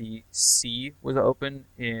way that the sea was open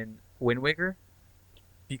in Wind Waker,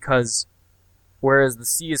 because whereas the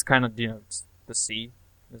sea is kind of, the sea,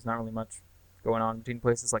 there's not really much going on between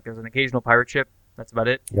places. Like, there's an occasional pirate ship. That's about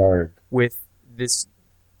it. Yarg. With this...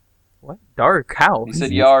 What? Dark? How? He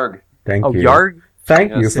said Yarg. Thank you. Yarg?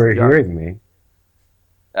 Thank you for hearing me.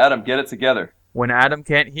 Adam, get it together. When Adam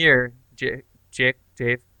can't hear, Jake...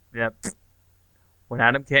 Yeah. When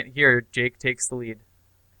Adam can't hear, Jake takes the lead.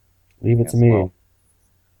 Leave it to me. Well.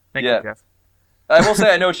 Thank you, Jeff. I will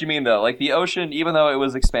say I know what you mean, though. Like, the ocean, even though it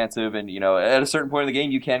was expansive and, at a certain point in the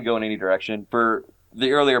game, you can go in any direction. For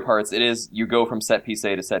the earlier parts, it is you go from set piece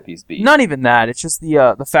A to set piece B. Not even that. It's just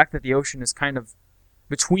the fact that the ocean is kind of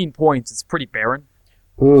between points. It's pretty barren.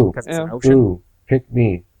 Ooh. Because it's an ocean. Ooh. Pick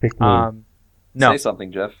me. No. Say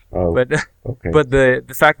something, Jeff. Oh. But okay. But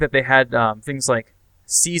the fact that they had things like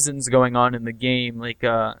seasons going on in the game, like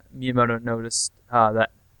Miyamoto noticed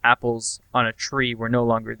that apples on a tree were no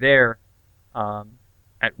longer there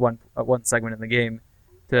at one segment in the game,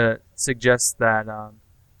 to suggest that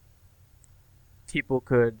people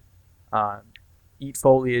could eat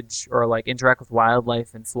foliage or like interact with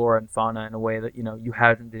wildlife and flora and fauna in a way that you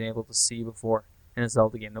hadn't been able to see before in a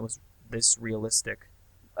Zelda game that was this realistic.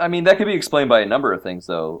 I mean, that could be explained by a number of things,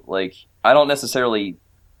 though. Like, I don't necessarily...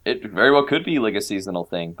 It very well could be like a seasonal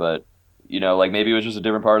thing, but like maybe it was just a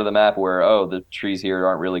different part of the map where the trees here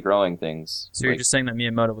aren't really growing things. So you're just saying that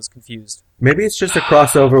Miyamoto was confused? Maybe it's just a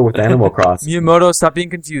crossover with Animal Crossing. Miyamoto, stop being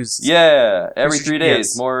confused. Yeah, every 3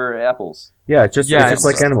 days, more apples. Yeah, it's just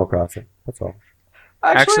like Animal Crossing. That's all.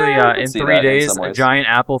 Actually, in 3 days, a giant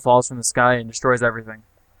apple falls from the sky and destroys everything.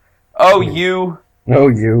 Oh, you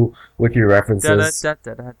with your references.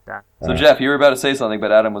 So Jeff, you were about to say something,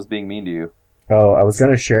 but Adam was being mean to you. Oh, I was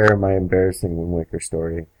going to share my embarrassing Wind Waker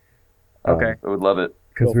story. Okay. I would love it.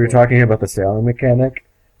 Because we were talking about the sailing mechanic,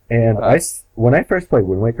 and when I first played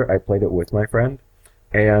Wind Waker, I played it with my friend,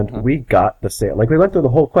 and we got the sail. Like, we went through the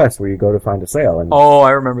whole quest where you go to find a sail. And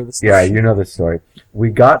I remember this. Yeah, you know this story.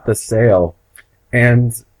 We got the sail,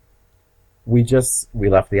 and we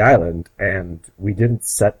left the island, and we didn't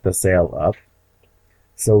set the sail up.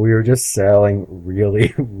 So we were just sailing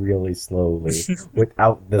really, really slowly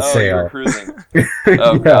without the sail. You were cruising.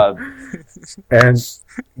 Oh, God. And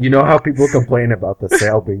you know how people complain about the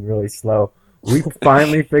sail being really slow? We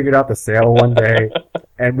finally figured out the sail one day,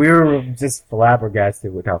 and we were just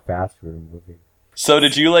flabbergasted with how fast we were moving. So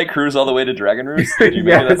did you, cruise all the way to Dragon Roost? Did you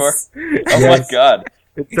make it that far? Oh, Yes. my God.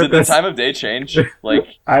 It Did took the us, time of day change? Like,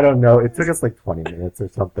 I don't know. It took us like 20 minutes or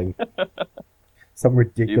something. Some You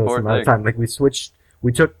ridiculous poor amount of thing. time. Like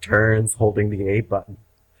we took turns holding the A button.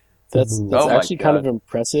 to That's move. Oh my actually kind God. of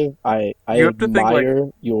impressive. I You have to think, like- admire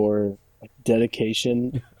your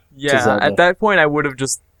dedication. Yeah, Zelda. at that point I would have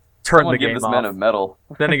just turned someone the give game this man a off. medal.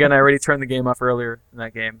 Then again, I already turned the game off earlier in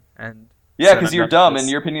that game, and Yeah, said because I'm you're done with dumb this.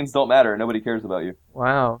 and your opinions don't matter. Nobody cares about you.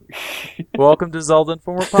 Wow. Welcome to Zelda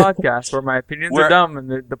Informer Podcast, where my opinions Where- are dumb and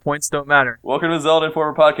the points don't matter. Welcome to Zelda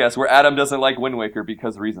Informer Podcast, where Adam doesn't like Wind Waker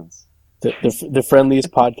because reasons. The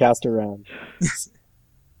friendliest podcast around.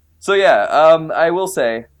 So yeah, I will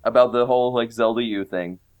say about the whole like Zelda U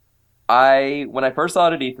thing. When I first saw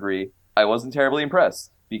it at E3, I wasn't terribly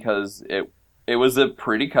impressed because it was a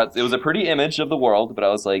pretty image of the world, but I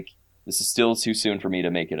was like, this is still too soon for me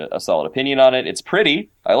to make it a solid opinion on it. It's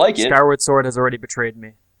pretty, I like it. Skyward Sword has already betrayed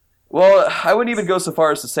me. Well, I wouldn't even go so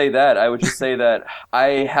far as to say that. I would just say that I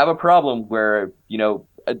have a problem where, you know,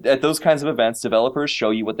 at those kinds of events, developers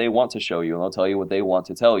show you what they want to show you, and they'll tell you what they want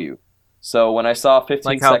to tell you. So when I saw 15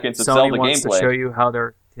 Like how seconds of Sony Zelda wants to gameplay, show you how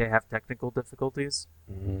they have technical difficulties.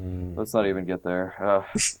 let's not even get there.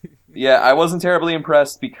 Yeah, I wasn't terribly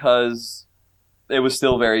impressed because it was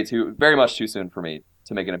still very much too soon for me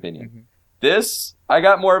to make an opinion. Mhm. This, I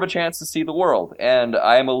got more of a chance to see the world, and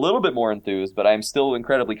I am a little bit more enthused, but I'm still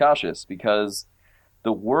incredibly cautious because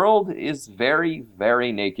the world is very,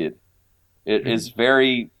 very naked. It is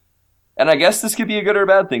very, and I guess this could be a good or a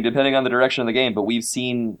bad thing depending on the direction of the game, but we've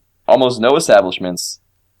seen almost no establishments.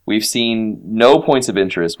 We've seen no points of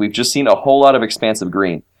interest. We've just seen a whole lot of expansive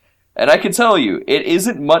green. And I can tell you, it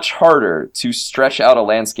isn't much harder to stretch out a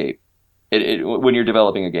landscape when you're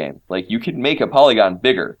developing a game. Like, you can make a polygon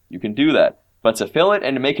bigger. You can do that. But to fill it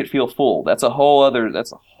and to make it feel full, that's a whole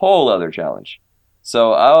other challenge.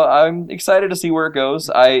 So I'm excited to see where it goes.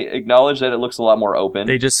 I acknowledge that it looks a lot more open.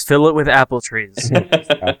 They just fill it with apple trees.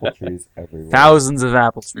 Apple trees everywhere. Thousands of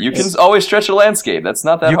apple trees. You can always stretch a landscape. That's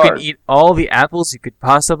not that You hard. can eat all the apples you could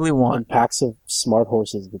possibly On want. packs of smart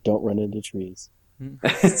horses that don't run into trees.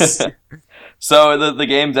 So the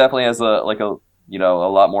game definitely has a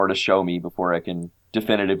lot more to show me before I can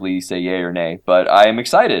definitively say yay or nay. But I am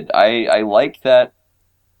excited. I like that.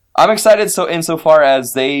 I'm excited insofar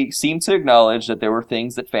as they seem to acknowledge that there were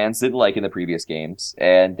things that fans didn't like in the previous games,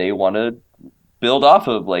 and they want to build off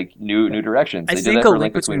of like new directions. I They did think that A for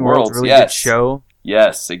Link Between Worlds really yes. good show.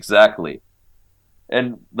 Yes, exactly.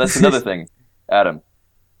 And that's another thing, Adam.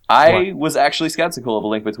 I was actually skeptical of A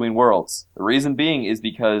Link Between Worlds. The reason being is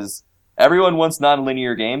because everyone wants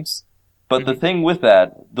non-linear games, but the thing with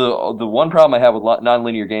that, the one problem I have with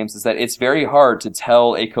non-linear games is that it's very hard to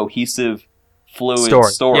tell a cohesive, fluid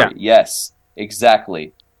story. Yeah. Yes,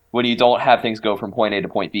 exactly. When you don't have things go from point A to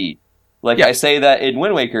point B. Like, Yeah. I say that in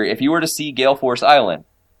Wind Waker, if you were to see Gale Force Island,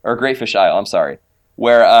 or Great Fish Isle, I'm sorry,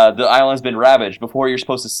 where the island's been ravaged before you're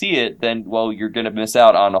supposed to see it, then, well, you're going to miss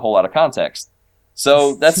out on a whole lot of context.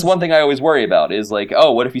 So that's one thing I always worry about, is like,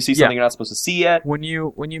 oh, what if you see something you're not supposed to see yet? When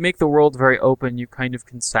you make the world very open, you kind of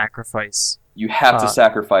can sacrifice. You have to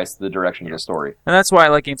sacrifice the direction of the story. And that's why I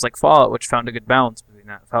like games like Fallout, which found a good balance between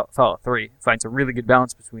that. Fallout 3 finds a really good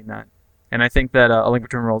balance between that. And I think that A Link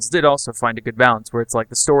Between Worlds did also find a good balance, where it's like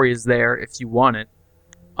the story is there if you want it,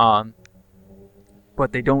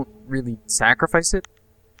 but they don't really sacrifice it.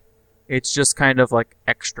 It's just kind of like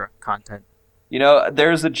extra content. You know,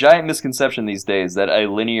 there's a giant misconception these days that a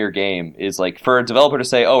linear game is like, for a developer to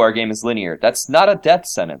say, oh, our game is linear. That's not a death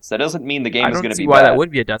sentence. That doesn't mean the game is going to be I don't see why bad. that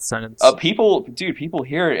would be a death sentence. People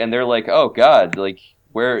hear it and they're like, oh god, like,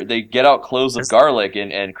 where they get out cloves of garlic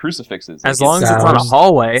and crucifixes. As Like, long as it's not a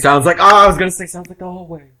hallway. Sounds like, I was gonna say, sounds like the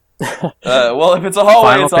hallway. well, if it's a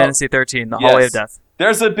hallway, Final it's all... Fantasy 13, the Hallway of Yes. Death.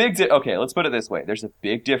 There's a big... Okay, let's put it this way. There's a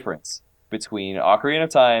big difference between Ocarina of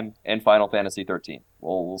Time and Final Fantasy 13.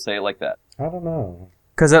 We'll say it like that. I don't know.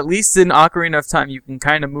 Because at least in Ocarina of Time, you can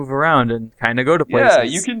kind of move around and kind of go to places. Yeah,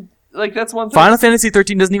 you can... Like, that's one thing. Final Fantasy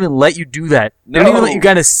 13 doesn't even let you do that. They don't even let you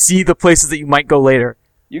kind of see the places that you might go later.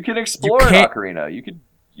 You can explore in can't- Ocarina. You could,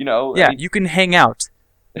 you know... Yeah, I mean, you can hang out.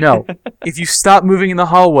 No. If you stop moving in the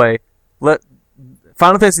hallway,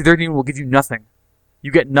 Final Fantasy 13 will give you nothing.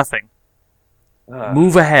 You get nothing.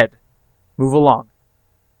 Move ahead. Move along.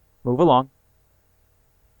 Move along.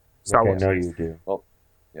 Star Wars. I know you do. Well,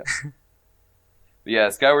 yeah. But yeah,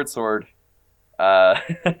 Skyward Sword.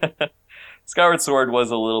 Skyward Sword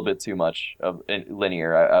was a little bit too much of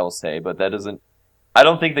linear, I will say, but that doesn't. I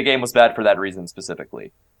don't think the game was bad for that reason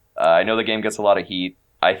specifically. I know the game gets a lot of heat.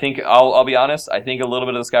 I think I'll be honest. I think a little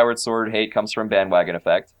bit of the Skyward Sword hate comes from bandwagon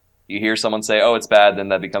effect. You hear someone say, "Oh, it's bad," then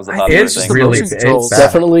that becomes a popular it's thing. just the really motion bad. controls.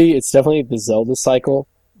 It's bad. It's definitely the Zelda cycle.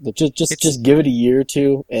 Just give it a year or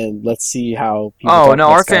two, and let's see how. People Oh talk no,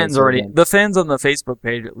 about our Skyward fans Sword already. again. The fans on the Facebook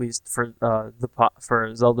page, at least for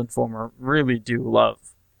for Zelda Informer, really do love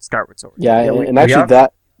Skyward Sword. Yeah, Yeah, and actually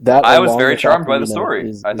that I was along very with charmed by the Ocarina story.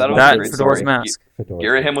 is I thought it my was a That great and Fedora's story. Mask. Fedora.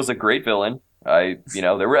 Girahim was a great villain. There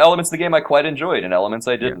were elements of the game I quite enjoyed, and elements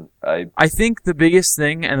I didn't. I think the biggest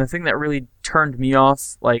thing, and the thing that really turned me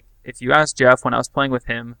off, like if you ask Jeff when I was playing with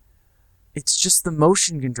him, it's just the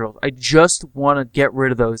motion controls. I just want to get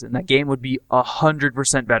rid of those, and that game would be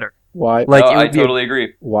 100% better. Why? Like, no, it I would be totally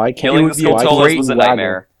agree. Why can't Killing the would be a Skulltulas great was a wagon.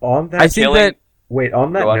 nightmare. On that I think killing- that Wait,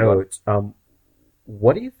 on that Go on. note,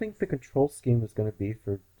 what do you think the control scheme is going to be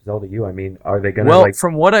for Zelda U? I mean, are they going to well, like?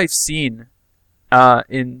 from what I've seen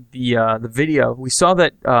in the video, we saw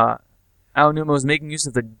that Aonuma was making use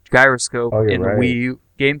of the gyroscope Oh, you're in right. the Wii U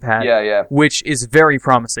gamepad, Yeah. which is very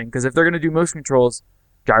promising because if they're going to do motion controls,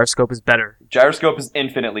 gyroscope is better. Gyroscope is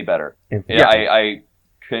infinitely better. Yeah, I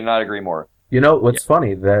could not agree more. You know what's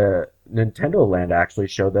funny? The Nintendo Land actually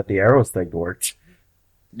showed that the arrow stick worked.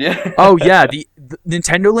 Yeah. Oh yeah, the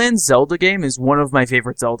Nintendo Land Zelda game is one of my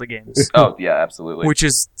favorite Zelda games, Oh, yeah, absolutely. which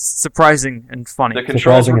is surprising and funny. The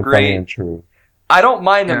controls Surprising were and funny great. and true. I don't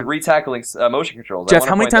mind them Yeah. retackling motion controls. I Jeff, wanna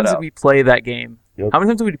how many point that times did out. we play that game? Yep. How many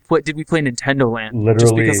times did we play Nintendo Land? Literally,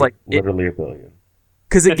 Just because like literally a billion.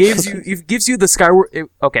 because it gives you the Skyward.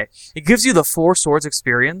 It gives you the Four Swords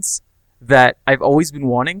experience that I've always been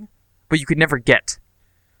wanting, but you could never get.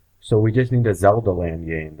 So we just need a Zelda Land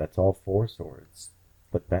game that's all four swords,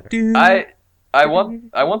 but better. I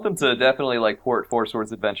want them to definitely like port Four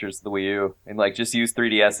Swords Adventures to the Wii U and like just use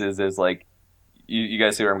 3DSs as like you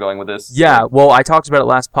guys see where I'm going with this? Yeah, well, I talked about it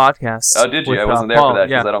last podcast. Oh, did you? with, I wasn't there Paul. for that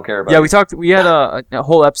because Yeah, I don't care about yeah, it. we had a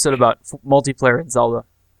whole episode about multiplayer in Zelda.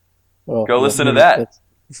 Well, Go listen to that.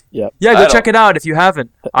 Yeah, I go don't- check it out if you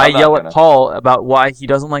haven't. I I'm not yell at gonna. Paul about why he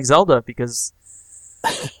doesn't like Zelda because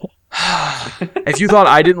if you thought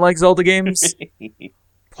I didn't like Zelda games,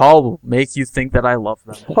 Paul will make you think that I love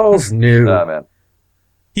them. Paul's new. Oh man.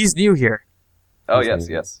 He's new here. Oh He's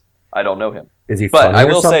yes. I don't know him. Is he But funny I or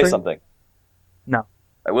will something? say something. No.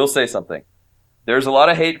 I will say something. There's a lot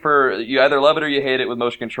of hate for you either love it or you hate it with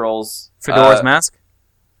motion controls. Fedora's Mask?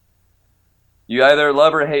 You either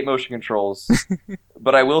love or hate motion controls.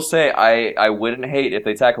 But I will say I wouldn't hate if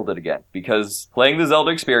they tackled it again because playing the Zelda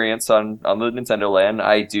experience on the Nintendo Land,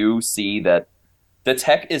 I do see that the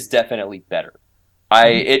tech is definitely better.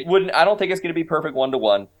 I don't think it's going to be perfect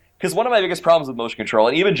 1-to-1 because one of my biggest problems with motion control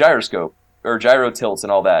and even gyroscope or gyro tilts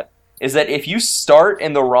and all that is that if you start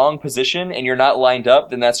in the wrong position and you're not lined up,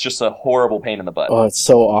 then that's just a horrible pain in the butt. Oh, it's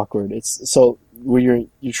so awkward. It's so where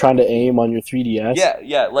you're trying to aim on your 3DS.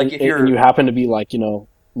 Yeah. Like and, if you're and you happen to be like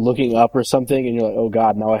looking up or something, and you're like, oh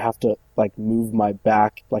god, now I have to like move my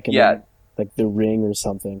back like in like the ring or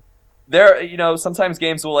something. there, sometimes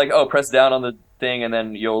games will like, press down on the thing and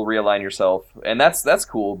then you'll realign yourself, and that's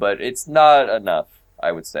cool, but it's not enough.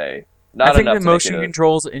 I would say not I think enough. the motion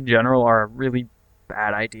controls in general are a really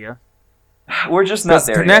bad idea. We're just not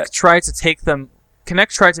there Connect yet. tried to take them.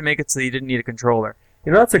 Connect tried to make it so you didn't need a controller.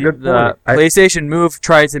 You know, that's a good The point. PlayStation Move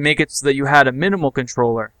tried to make it so that you had a minimal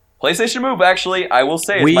controller. PlayStation Move, actually, I will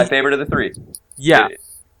say, is my favorite of the three. Yeah,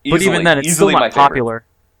 but even then, it's still easily my not favorite. popular.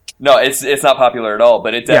 No, it's not popular at all,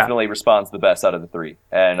 but it definitely responds the best out of the three,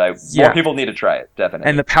 and more people need to try it, definitely.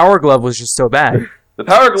 And the Power Glove was just so bad. The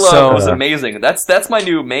Power Glove So- was amazing. That's my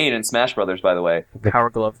new main in Smash Brothers, by the way. Power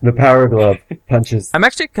Glove. The Power Glove punches. I'm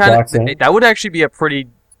actually kind Blocks in. of. That would actually be a pretty.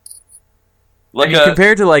 Like I mean,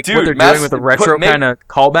 compared to like what dude, they're doing with a retro kind of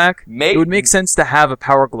callback, make- it would make sense to have a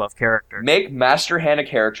Power Glove character. make Master Hand a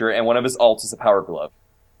character, and one of his ults is a Power Glove.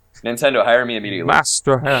 Nintendo, hire me immediately.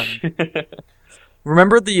 Master Hand.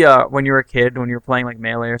 Remember the when you were a kid, when you were playing like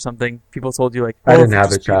Melee or something, people told you like, I if didn't you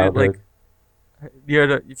have a just beat it,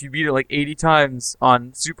 childhood. if you beat it like 80 times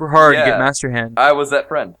on super hard, you Yeah. get Master Hand. I was that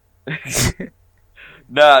friend.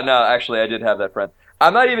 No, actually, I did have that friend.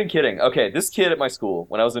 I'm not even kidding. Okay, this kid at my school,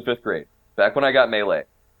 when I was in 5th grade, back when I got Melee,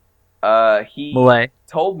 he Melee.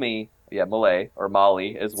 told me, Melee, or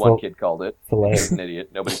Molly, as one Well- kid called it. Filet. He's an idiot.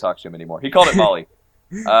 Nobody talks to him anymore. He called it Molly.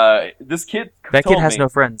 This kid That told kid has me, no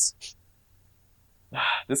friends.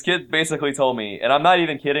 This kid basically told me, and I'm not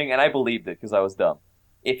even kidding, and I believed it because I was dumb.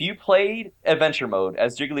 If you played Adventure Mode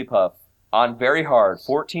as Jigglypuff on very hard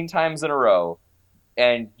 14 times in a row,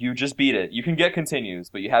 and you just beat it, you can get continues,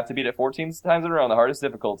 but you have to beat it 14 times in a row on the hardest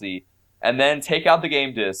difficulty, and then take out the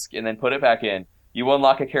game disc and then put it back in, you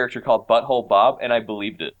unlock a character called Butthole Bob, and I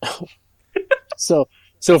believed it. So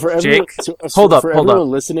So for everyone, Jake, hold up. everyone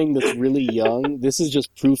listening that's really young, this is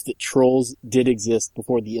just proof that trolls did exist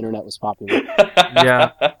before the internet was popular.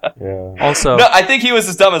 Yeah. Yeah. Also, No, I think he was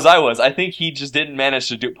as dumb as I was. I think he just didn't manage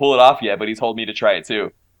to pull it off yet, but he told me to try it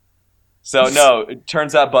too. So no, it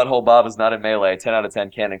turns out Butthole Bob is not in Melee. 10 out of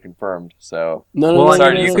 10 canon confirmed. So well,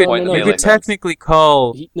 sorry to you disappoint the could Melee fans. technically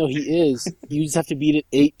call. He is. You just have to beat it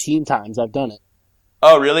 18 times. I've done it.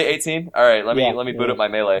 Oh, really? 18? All right, let me Yeah, boot up my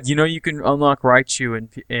Melee. You know, you can unlock Raichu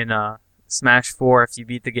in Smash 4 if you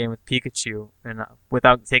beat the game with Pikachu and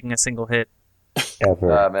without taking a single hit.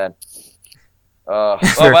 Ever. Man. Oh,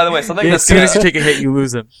 by the way, something As that's soon gonna, as you take a hit, you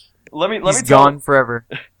lose him. let me He's tell. gone forever.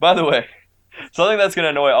 By the way, something that's gonna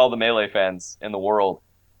annoy all the Melee fans in the world.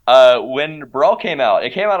 When Brawl came out,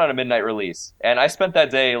 it came out on a midnight release, and I spent that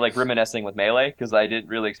day like reminiscing with Melee because I didn't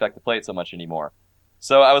really expect to play it so much anymore.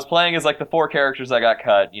 So I was playing as like the 4 characters I got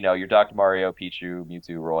cut. You know, your Dr. Mario, Pichu,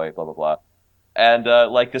 Mewtwo, Roy, blah blah blah. And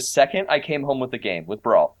like the second I came home with the game with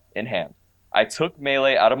Brawl in hand, I took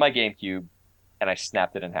Melee out of my GameCube and I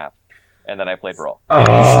snapped it in half. And then I played Brawl.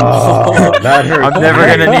 Oh, that hurts. I'm never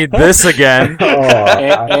gonna need this again.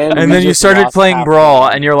 And then you started playing Brawl,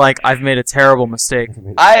 and you're like, I've made a terrible mistake.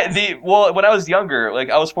 When I was younger,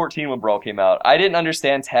 like I was 14 when Brawl came out, I didn't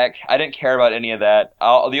understand tech. I didn't care about any of that.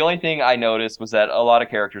 The only thing I noticed was that a lot of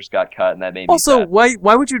characters got cut, and that made me Also, sad.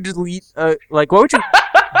 why would you delete? Why would you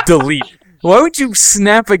delete? Why would you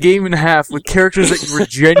snap a game in half with characters that you were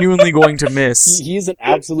genuinely going to miss? He's an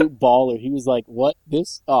absolute baller. He was like, "What?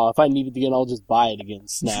 This? Oh, if I need it again, I'll just buy it again."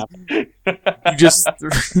 Snap. You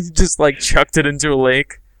just like chucked it into a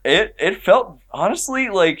lake. It felt honestly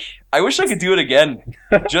like I wish I could do it again,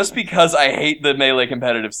 just because I hate the Melee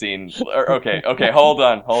competitive scene. Okay, hold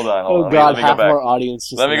on. Oh God, half of our audience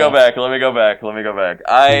just. Let me go back.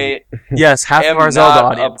 Yes, half am of our Zelda not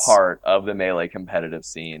audience. a part of the Melee competitive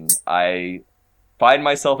scene. I find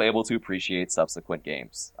myself able to appreciate subsequent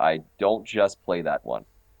games. I don't just play that one.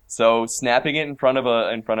 So snapping it in front of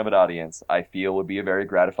an audience, I feel would be a very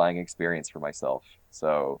gratifying experience for myself.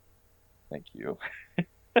 So, thank you.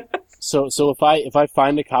 So if I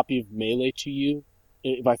find a copy of Melee to you,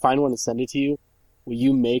 if I find one and send it to you, will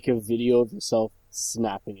you make a video of yourself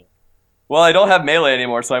snapping it? Well, I don't have Melee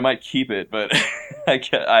anymore, so I might keep it, but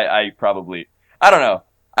I probably, I don't know.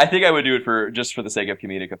 I think I would do it for the sake of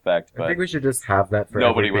comedic effect. But I think we should just have that for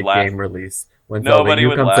Nobody every would big laugh. game release. When Nobody Zelda U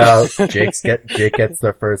would comes laugh. out, Jake gets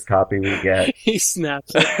the first copy we get. He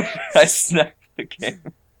snaps it. I snapped the game.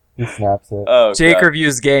 He snaps it. Oh, Jake God.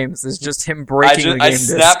 reviews games. It's just him breaking the game I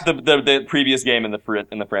disc snapped the previous game in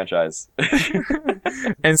the franchise.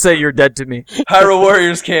 and say you're dead to me. Hyrule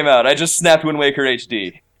Warriors came out. I just snapped Wind Waker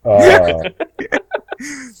HD.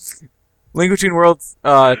 Link Between Worlds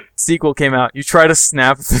sequel came out. You try to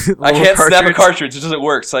snap the I little can't snap a cartridge. cartridge. It doesn't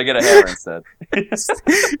work, so I get a hammer instead.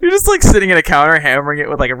 You're just like sitting at a counter hammering it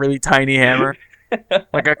with like a really tiny hammer.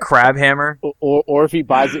 Like a crab hammer. Or if he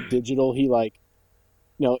buys it digital, he like,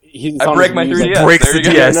 he's I on break his my knees, 3DS. like, breaks There the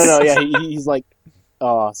you go. DS. he's like,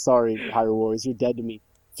 oh, sorry, Hyrule Warriors, you're dead to me.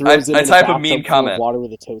 Throws it I in type a bathtub mean full of comment. water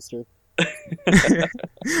with a toaster.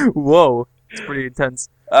 Whoa. It's pretty intense.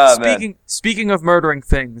 Man. Speaking of murdering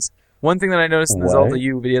things, one thing that I noticed in the What? Zelda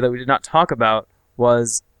U video that we did not talk about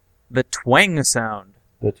was the twang sound.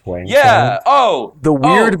 The twang. Yeah. sound? Oh. The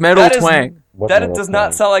weird metal that is- twang. What That metal does not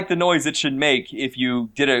twang? sound like the noise it should make if you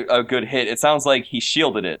did a good hit. It sounds like he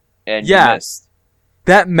shielded it and Yeah. you missed.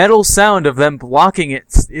 That metal sound of them blocking it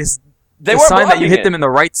is They the weren't sign that you blocking hit it. them in the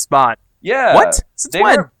right spot. Yeah. What? Since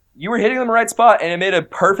when? You were hitting them in the right spot, and it made a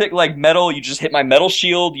perfect like metal. You just hit my metal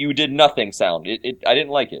shield. You did nothing sound. I didn't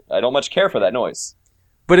like it. I don't much care for that noise.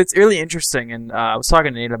 But it's really interesting, and I was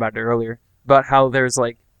talking to Nate about it earlier, about how there's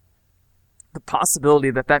like the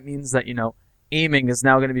possibility that means that, aiming is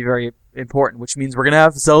now going to be very important, which means we're going to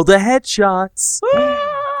have Zelda headshots.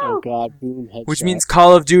 Oh God, boom, headshot. Which means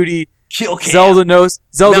Call of Duty Kill cam. Zelda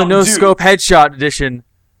Mountain No Dew. Scope Headshot Edition.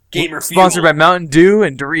 Gamer Sponsored by Mountain Dew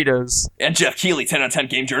and Doritos. and Jeff Keighley 10 out of 10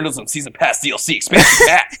 Game Journalism Season Pass DLC Expansion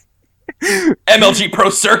Pack. MLG Pro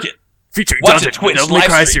Circuit. Featuring Watch Zelda it Twitch Devil May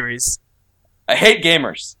Cry live stream. series. I hate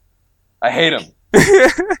gamers. I hate them.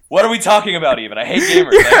 What are we talking about even? I hate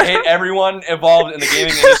gamers. I hate everyone involved in the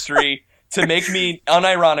gaming industry to make me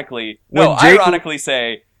ironically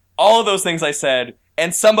say all of those things I said,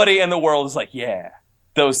 and somebody in the world is like, yeah,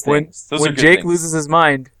 those things. Those are When good Jake things. loses his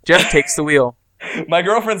mind, Jeff takes the wheel. My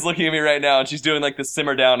girlfriend's looking at me right now, and she's doing like the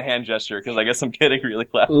simmer down hand gesture because I guess I'm getting really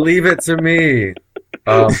loud. Leave it to me.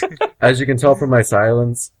 As you can tell from my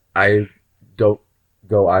silence, I don't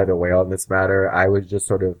go either way on this matter. I was just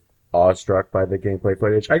sort of awestruck by the gameplay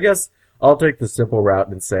footage. I guess I'll take the simple route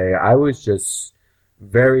and say I was just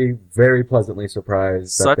very, very pleasantly surprised.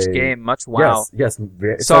 Such that they, game, much wow. Yes.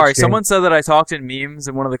 Sorry, such game. someone said that I talked in memes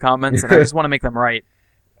in one of the comments, and I just want to make them right.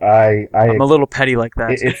 I'm a little petty like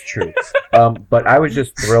that. It's true. But I was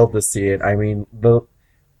just thrilled to see it. I mean, the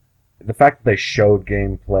fact that they showed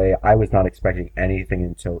gameplay, I was not expecting anything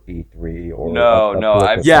until E3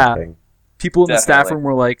 or something. People in the staff room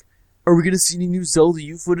were like, "Are we going to see any new Zelda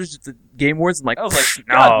U footage at the Game Awards?" I'm like, I was like,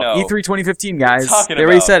 "No, God, no. E3 2015, guys. Talking They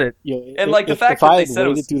already about- said it." And like the fact if that I they had said it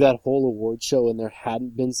waited was through that whole award show and there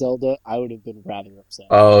hadn't been Zelda, I would have been rather upset.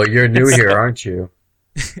 Oh, you're new here, aren't you?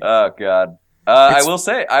 Oh God. I will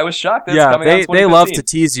say I was shocked that it's Yeah, coming out in they love 2015. to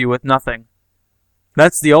tease you with nothing.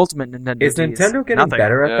 That's the ultimate Nintendo. Is tease. Nintendo getting Nothing.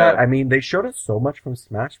 better at Yeah. that? I mean, they showed us so much from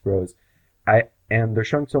Smash Bros. And they're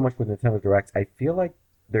showing so much with Nintendo Directs. I feel like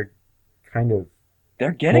they're kind of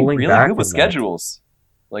They're getting pulling really back good with from that. schedules.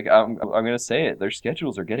 Like I'm gonna say it. Their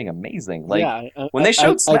schedules are getting amazing. Like yeah, when they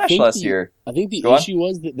showed Smash think last year. I think the Go on. issue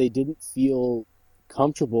was that they didn't feel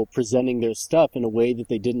comfortable presenting their stuff in a way that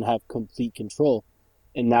they didn't have complete control.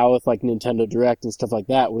 And now with like Nintendo Direct and stuff like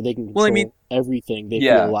that, where they can control everything, they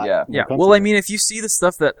feel a lot more Yeah, comfortable. well, I mean, if you see the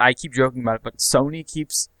stuff that I keep joking about, but Sony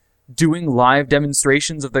keeps doing live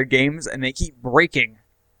demonstrations of their games, and they keep breaking,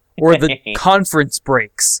 or the conference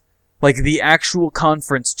breaks, like the actual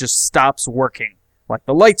conference just stops working, like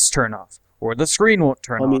the lights turn off, or the screen won't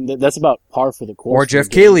turn I on, mean, that's about par for the course. or for Jeff the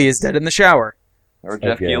game. Keighley is dead in the shower. Or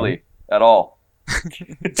Jeff Okay. Keighley at all.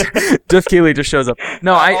 Jeff Keighley just shows up.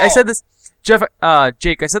 No, I said this,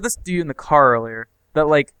 Jake, I said this to you in the car earlier, that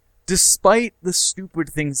like, despite the stupid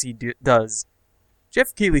things he does,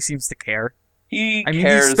 Jeff Keighley seems to care. He I mean,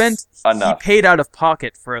 cares he enough. paid out of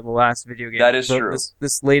pocket for the last video game. That is true.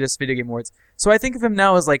 This latest video game awards. So I think of him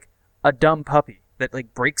now as like a dumb puppy that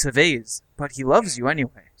like breaks a vase, but he loves you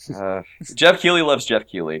anyway. Jeff Keighley loves Jeff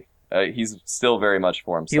Keighley. He's still very much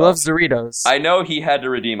for himself. He loves Doritos. I know he had to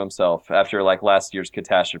redeem himself after like last year's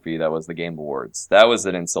catastrophe that was the Game Awards. That was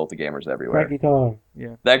an insult to gamers everywhere. Cranky Kong.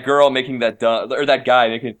 That girl making that that guy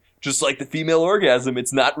making just like the female orgasm,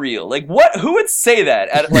 it's not real. Like what? Who would say that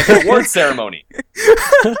at like an award ceremony?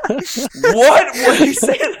 What would you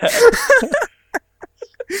say that?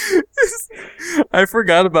 I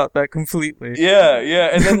forgot about that completely. Yeah,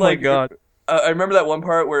 and then Oh my like God. I remember that one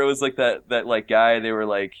part where it was like that like guy. They were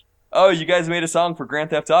like, "Oh, you guys made a song for Grand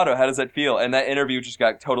Theft Auto. How does that feel?" And that interview just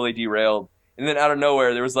got totally derailed. And then out of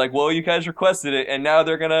nowhere, there was like, "Well, you guys requested it, and now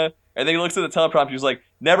they're gonna." And then he looks at the teleprompter. He was like,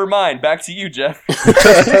 "Never mind. Back to you, Jeff."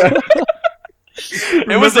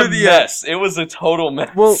 It was a mess. It was a total mess.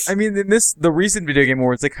 Well, I mean, in the recent video game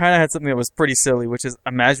awards, they kind of had something that was pretty silly, which is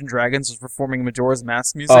Imagine Dragons was performing Majora's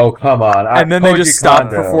Mask music. Oh, come on. And then they Koji just stopped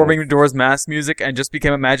Kondo. performing Majora's Mask music and just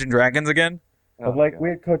became Imagine Dragons again. But like,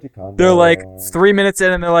 weird Koji Kondo. They're like 3 minutes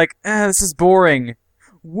in and they're like, this is boring.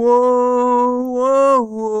 Whoa.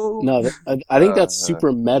 No, I think that's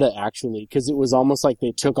super meta, actually, because it was almost like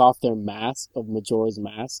they took off their mask of Majora's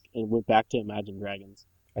Mask and went back to Imagine Dragons.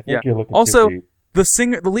 I think you're looking Also, too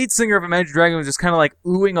deep. the lead singer of Imagine Dragons was just kind of like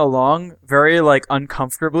oohing along very like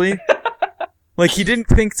uncomfortably. Like he didn't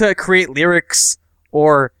think to create lyrics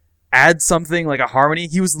or add something like a harmony.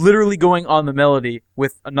 He was literally going on the melody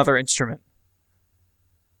with another instrument.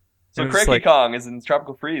 So It was Cranky like- Kong is in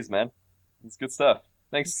Tropical Freeze, man. It's good stuff.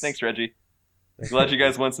 Thanks, Reggie. Glad you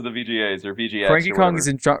guys went to the VGAs or VGX. Cranky or Kong whatever. is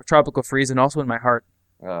in Tropical Freeze and also in my heart.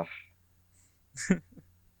 Ugh.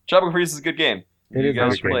 Tropical Freeze is a good game. It You is guys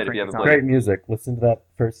very should play it if you haven't Cranky played it. Great music. Listen to that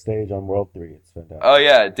first stage on World 3. It's fantastic. Oh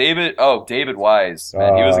yeah, David Wise,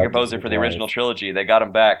 man. He was the Oh, composer David for the original Wise. trilogy. They got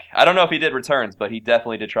him back. I don't know if he did Returns, but he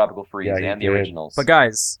definitely did Tropical Freeze Yeah, he and the did. originals. But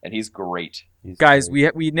guys, And he's great. He's we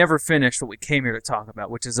great. never finished what we came here to talk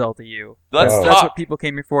about, which is Zelda U. Let's Oh. That's talk. what people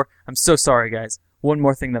came here for. I'm so sorry, guys. One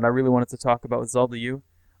more thing that I really wanted to talk about with Zelda U.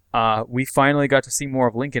 We finally got to see more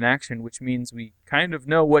of Link in action, which means we kind of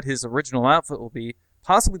know what his original outfit will be.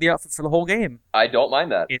 Possibly the outfit for the whole game. I don't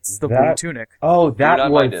mind that. It's the blue That- tunic. Oh, Do that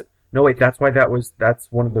not was... mind it. No, wait, that's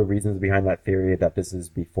one of the reasons behind that theory that this is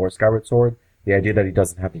before Skyward Sword. The idea that he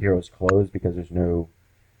doesn't have the hero's clothes because there's no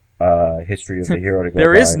history of the hero to go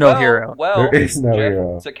There by. is no hero. Well, There is no Jeff,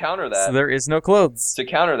 hero. to counter that, So there is no clothes. He's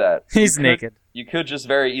you could- naked. You could just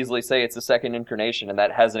very easily say it's the second incarnation, and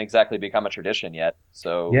that hasn't exactly become a tradition yet.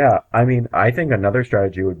 So Yeah, I mean, I think another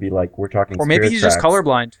strategy would be like we're talking Or maybe spirit he's just tracks.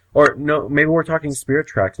 colorblind. Or no, maybe we're talking spirit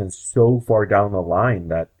tracks and so far down the line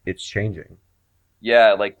that it's changing.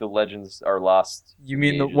 yeah, like the legends are lost. You in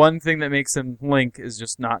mean the ages. one thing that makes him Link is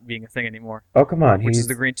just not being a thing anymore, Oh, come on. which he's is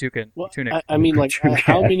the green tunic. Well, tunic. I mean, like, Toucan.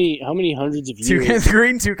 how many hundreds of Toucan, years? the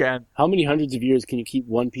green toucan. How many hundreds of years can you keep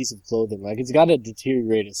one piece of clothing? Like, it's got to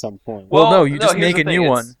deteriorate at some point. Well, no, you just here's make the a thing,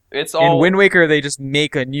 new it's- one. It's all In Wind Waker, they just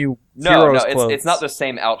make a new no, hero's no. clothes. It's not the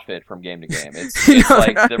same outfit from game to game. It's No,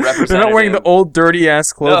 like the representative. They're not wearing the old dirty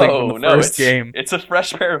ass clothing from the first it's, game. It's a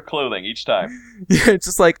fresh pair of clothing each time. Yeah, it's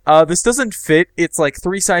just like this doesn't fit. It's like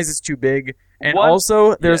 3 sizes too big, and What?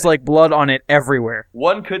 also there's Yeah. like blood on it everywhere.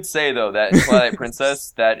 One could say though that in Twilight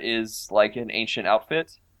Princess that is like an ancient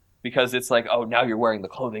outfit because it's like, oh, now you're wearing the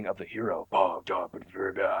clothing of the hero.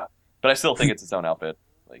 But I still think it's its own outfit,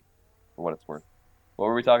 like for what it's worth. What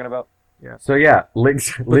were we talking about? So yeah,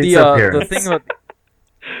 Link's But appearance. the thing about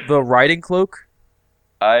the riding cloak,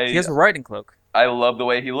 he has a riding cloak. I love the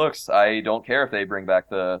way he looks. I don't care if they bring back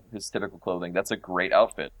his typical clothing. That's a great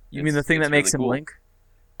outfit. You mean the thing that it's makes really him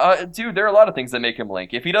cool. Link? Dude, there are a lot of things that make him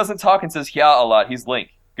Link. If he doesn't talk and says "yeah" a lot, he's Link.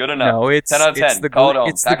 Good enough. No, it's 10 out of 10. it's the Call it home.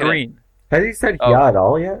 it's the Pack it in. green. Has he said Oh. yeah at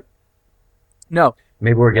all yet? No,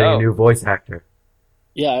 Maybe we're getting No. a new voice actor.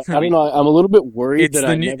 Yeah, I don't know. I'm a little bit worried it's that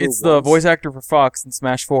the I new, never it's the once- voice actor for Fox in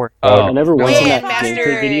Smash 4. Oh, I never once in that Mastery!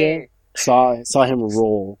 gameplay video saw him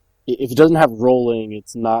roll. If it doesn't have rolling,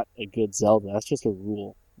 it's not a good Zelda. That's just a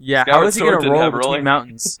rule. Yeah, Skyward how is he Sword gonna didn't roll have between rolling.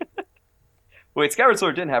 mountains? Wait, Skyward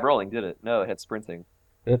Sword didn't have rolling, did it? No, it had sprinting.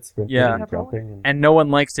 It's sprinting Yeah. and jumping. And, And no one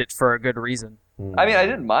liked it for a good reason. I mean, I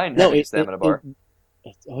didn't mind No, having a it, stamina bar.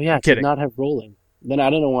 oh yeah, it Kidding. did not have rolling. Then I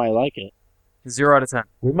don't know why I like it. 0 out of 10.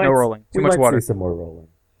 we might, No rolling. Too we much might water. see some more rolling.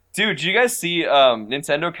 Dude, did you guys see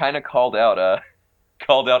Nintendo kind of called out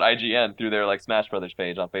IGN through their like Smash Brothers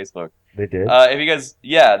page on Facebook. They did? If you guys,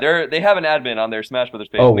 yeah, they have an admin on their Smash Brothers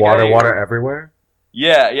page. oh, The water, guy- water everywhere?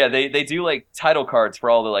 Yeah, they do like title cards for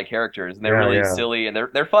all the like characters, and they're Yeah, really yeah. silly and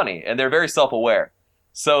they're funny and they're very self-aware.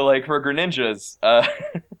 So like for Greninjas,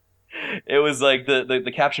 it was like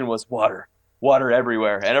the caption was water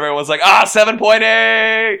everywhere, and everyone was like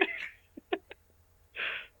 7.8.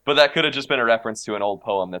 But that could have just been a reference to an old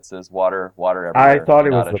poem that says water everywhere. I thought it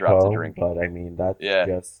not was a the drop to poem, drink. but I mean, that's Yeah.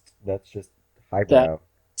 just highbrow.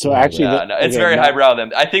 So Yeah, actually, Yeah, no, it's okay, very now- highbrow.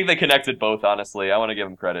 Them, I think they connected both. Honestly, I want to give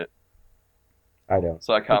them credit. I don't.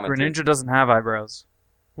 So I But commented. Greninja doesn't have eyebrows.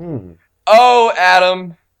 Oh,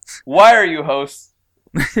 Adam, why are you host?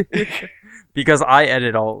 Because I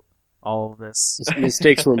edit all of this.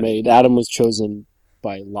 Mistakes were made. Adam was chosen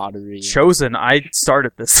by lottery. Chosen, I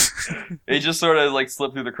started this. It just sort of like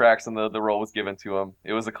slipped through the cracks, and the role was given to him.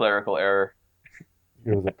 It was a clerical error.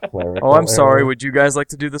 It was a clerical Oh, I'm sorry. error. Would you guys like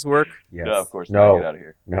to do this work? Yes. No, of course No. not. Get out of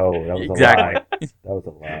here. No, that was Exactly. a lie. That was a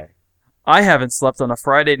lie. I haven't slept on a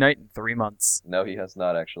Friday night in 3 months. No, he has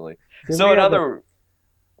not actually. Didn't So we have another.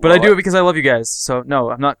 But I Well, do it because I love you guys. So no,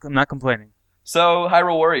 I'm not complaining. So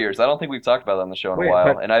Hyrule Warriors. I don't think we've talked about that on the show in Wait, a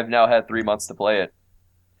while, but- and I've now had 3 months to play it.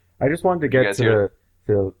 I just wanted to You get guys to hear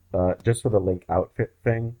just for the Link outfit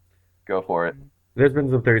thing. Go for it. There's been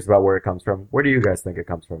some theories about where it comes from. Where do you guys think it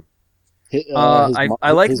comes from?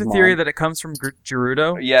 I like the theory that it comes from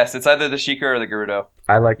Gerudo. Yes, it's either the Sheikah or the Gerudo.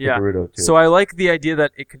 I like Yeah. the Gerudo too. So I like the idea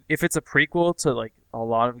that it could, if it's a prequel to like a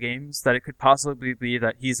lot of games, that it could possibly be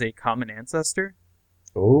that he's a common ancestor,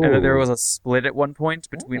 Ooh. and that there was a split at one point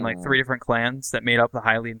between like Ooh. 3 different clans that made up the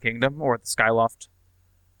Hylian Kingdom or the Skyloft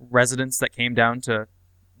residents that came down to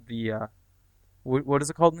the what is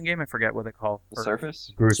it called in the game? I forget what they call The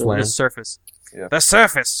surface. Goose The Land. surface. Yeah. The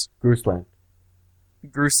surface. Goose Land.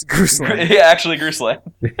 Grooseland. Yeah, actually, Grooseland.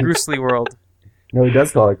 Groosely World. No, he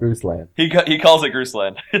does call it Goose Land. He calls it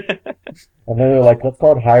Grooseland. And then they're like, let's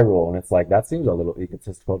call it Hyrule. And it's like, that seems a little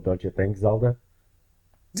egotistical, don't you think, Zelda?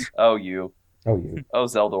 Oh, you. Oh, you. Oh,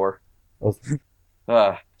 Zeldor.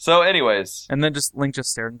 Oh, So, anyways, And then Link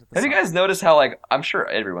just stared into the have you sun. guys noticed how, like, I'm sure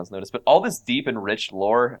everyone's noticed, but all this deep and rich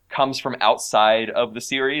lore comes from outside of the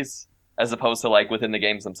series, as opposed to, like, within the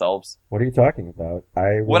games themselves? what are you talking about?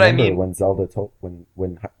 I What I remember mean- when Zelda told, when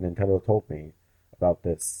Nintendo told me about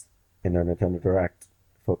this in their Nintendo Direct,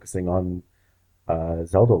 focusing on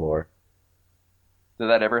Zelda lore. Did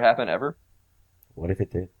that ever happen, ever? What if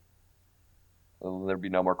it did? Well, there'd be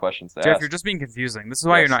no more questions to Jeff, ask. you're just being confusing. This is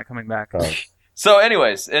why Yes. you're not coming back. Oh, So,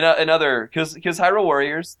 anyways, another because Hyrule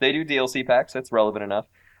Warriors, they do DLC packs. That's relevant enough.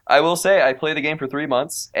 I will say I played the game for 3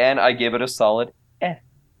 months and I give it a solid eh.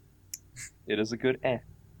 It is a good eh.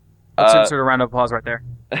 Let's insert a round of applause right there.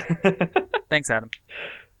 Thanks, Adam.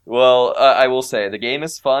 Well, I will say the game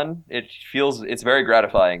is fun. It's very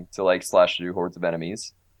gratifying to like slash through hordes of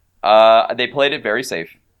enemies. They played it very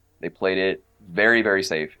safe. They played it very, very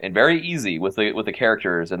safe and very easy with the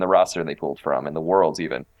characters and the roster they pulled from and the worlds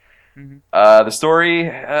even. Mhm. The story,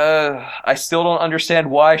 I still don't understand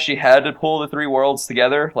why she had to pull the 3 worlds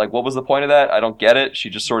together. Like, what was the point of that? I don't get it. She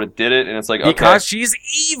just sort of did it, and it's like, okay. Because she's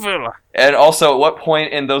evil. And also, at what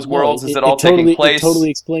point in those worlds is it all totally, taking place? It totally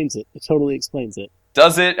explains it. It totally explains it.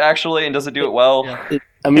 Does it actually, and does it do it well? Yeah.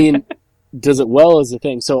 I mean, does it well is the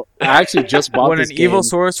thing. So I actually just bought When this an game. evil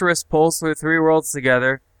sorceress pulls through 3 worlds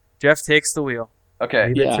together, Jeff takes the wheel.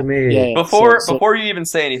 Okay. Leave it to me. Yeah. Before you even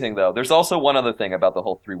say anything, though, there's also one other thing about the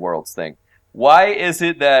whole 3 worlds thing. Why is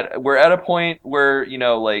it that we're at a point where,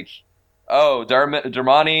 Darmani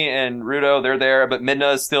and Rudo, they're there, but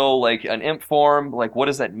Midna is still, like, an imp form? Like, what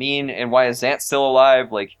does that mean? And why is Zant still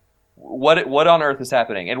alive? Like, what on earth is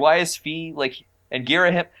happening? And why is Fee, and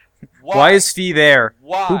Gira him? Why is Fee there?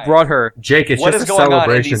 Why? Who brought her? Jake, it's What just is a going on in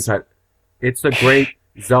celebration these- time. It's the great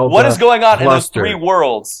Zelda What is going on cluster. in those 3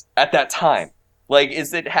 worlds at that time? Like,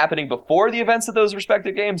 is it happening before the events of those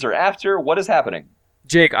respective games or after? What is happening?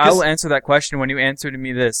 Jake, I will answer that question when you answer to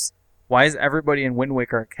me this. Why is everybody in Wind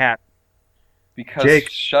Waker a cat? Because, Jake.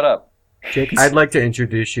 shut up. Jake, I'd like to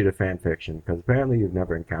introduce you to fanfiction, because apparently you've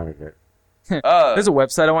never encountered it. There's a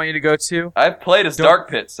website I want you to go to. I've played as Don't- Dark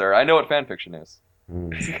Pit, sir. I know what fanfiction is.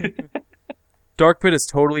 Dark Pit is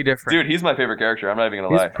totally different. Dude, he's my favorite character. I'm not even gonna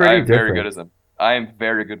He's lie. pretty I'm very different. good as him. I am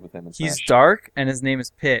very good with him in He's Smash. dark, and his name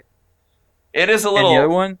is Pit. It is a And the other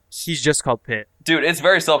little... one, he's just called Pit. Dude, it's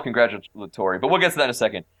very self-congratulatory, but we'll get to that in a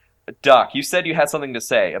second. Doc, you said you had something to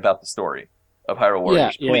say about the story of Hyrule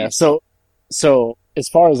Warriors. Yeah. Please. So as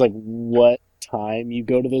far as like what time you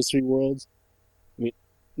go to those 3 worlds, I mean,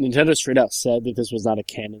 Nintendo straight out said that this was not a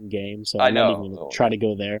canon game, so I I'm know. not even gonna try to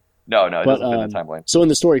go there. No, it But, doesn't fit the timeline. So in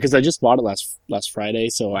the story, because I just bought it last Friday,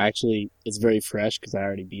 so actually it's very fresh because I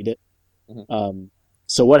already beat it. Mhm.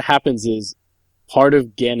 So what happens is part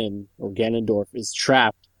of Ganon or Ganondorf is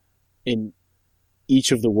trapped in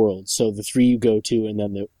each of the worlds. So the 3 you go to, and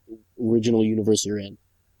then the original universe you're in.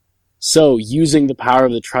 So using the power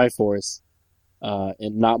of the Triforce,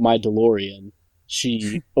 and not my DeLorean,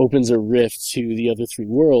 she opens a rift to the other 3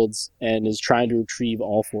 worlds and is trying to retrieve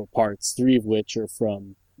all 4 parts, 3 of which are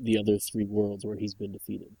from the other 3 worlds where he's been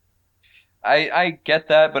defeated. I get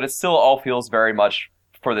that, but it still all feels very much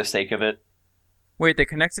for the sake of it. Wait, they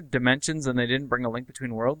connected dimensions and they didn't bring a link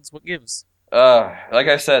between worlds? What gives? Like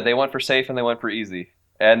I said, they went for safe and they went for easy.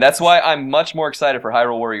 And that's why I'm much more excited for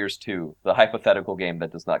Hyrule Warriors 2, the hypothetical game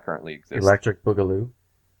that does not currently exist. Electric Boogaloo.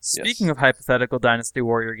 Speaking of hypothetical Dynasty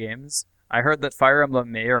Warrior games, I heard that Fire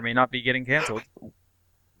Emblem may or may not be getting canceled.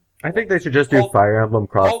 I think they should just do Hold- Fire Emblem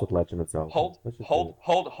crossed hold- with Legend of Zelda. Hold Let's just do on. it.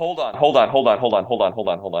 Hold on.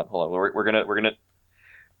 We're gonna...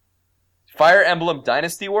 Fire Emblem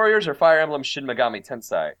Dynasty Warriors or Fire Emblem Shin Megami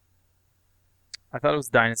Tensei? I thought it was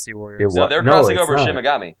Dynasty Warriors. It So wa- they're no, crossing it's over not. Shin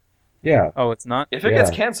Megami. Yeah. Oh, it's not? If it gets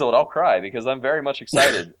Yeah. canceled, I'll cry because I'm very much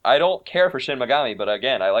excited. I don't care for Shin Megami, but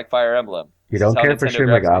again, I like Fire Emblem. You This is don't how care for Nintendo Shin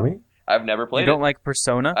grabs me. Megami? I've never You played don't it. like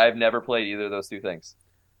Persona? I've never played either of those 2 things.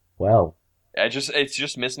 Well, It's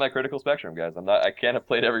just missed my critical spectrum, guys. I can't have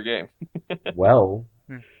played every game. well.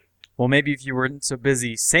 Well, maybe if you weren't so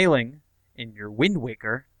busy sailing in your Wind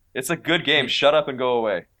Waker. It's a good game. Shut up and go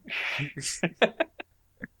away.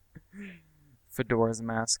 Fedora's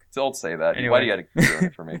mask. Don't say that. Anyway. Why do you gotta keep doing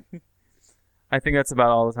it for me? I think that's about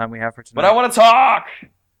all the time we have for tonight. But I want to talk!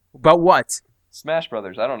 About what? Smash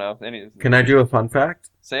Brothers. I don't know. Can I do a fun fact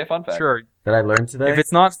Say a fun fact. Sure. that I learned today? If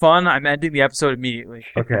it's not fun, I'm ending the episode immediately.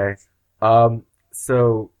 Okay.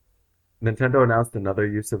 So Nintendo announced another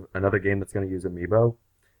game that's going to use Amiibo,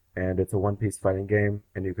 and it's a one-piece fighting game,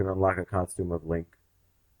 and you can unlock a costume of Link.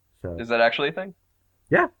 So Is that actually a thing?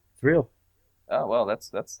 yeah, it's real. Oh, well,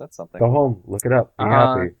 that's something. Go home, look it up, be Uh,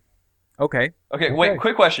 happy. Okay. Okay, wait, Okay.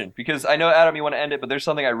 quick question. Because I know, Adam, you want to end it, but there's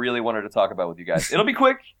something I really wanted to talk about with you guys. It'll be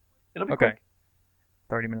quick. It'll be Okay. quick.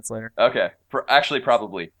 30 minutes later. Okay. Actually,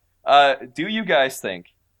 probably. Do you guys think...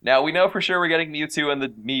 Now, we know for sure we're getting Mewtwo in the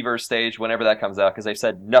Miiverse stage whenever that comes out, because they've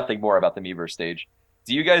said nothing more about the Miiverse stage.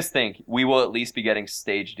 Do you guys think we will at least be getting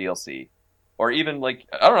stage DLC? Or even, I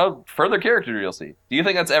don't know, further character DLC? Do you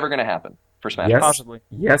think that's ever going to happen for Smash Yes. Bros? Possibly.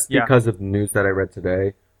 Yes, Yeah. because of news that I read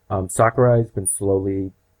today. Sakurai's been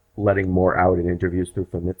slowly letting more out in interviews through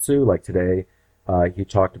Famitsu. Like today, he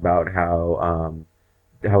talked about how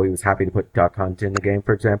he was happy to put Duck Hunt in the game,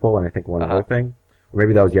 for example, and I think one other thing. Or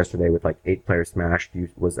maybe that was yesterday with 8-player Smash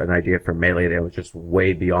was an idea for Melee that was just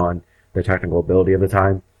way beyond the technical ability of the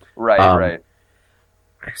time. Right, right.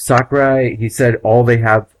 Sakurai, he said all they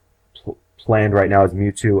have planned right now is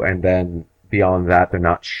Mewtwo, and then beyond that, they're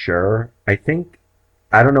not sure. I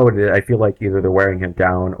don't know what it is. I feel like either they're wearing him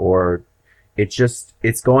down or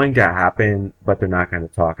it's going to happen, but they're not going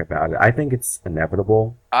to talk about it. I think it's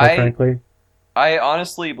inevitable, quite frankly. I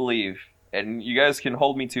honestly believe, and you guys can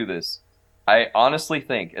hold me to this, I honestly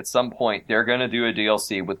think at some point they're going to do a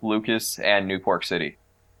DLC with Lucas and New Pork City.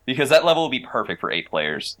 Because that level will be perfect for 8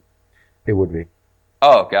 players. It would be.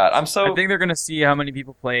 Oh god, I'm I so think they're going to see how many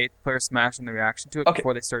people play Player Smash and the reaction to it Okay.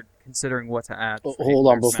 before they start considering what to add. for Hold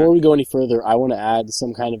on, Player before Smash. we go any further, I want to add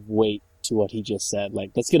some kind of weight to what he just said.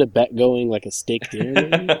 Like, let's get a bet going, like a steak dinner.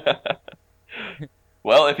 Maybe?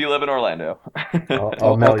 Well, if you live in Orlando.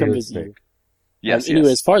 I'll mail come you a visit steak. you. Yes, Anyway,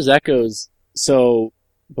 yes. as far as that goes, so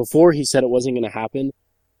before he said it wasn't going to happen,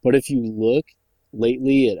 but if you look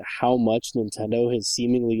lately at how much Nintendo has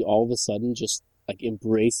seemingly all of a sudden just like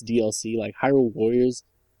embraced DLC, like Hyrule Warriors,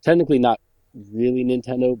 technically not really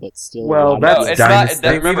Nintendo, but still. Well, a lot of that's- No, DLC. it's not. Dynasty. That, They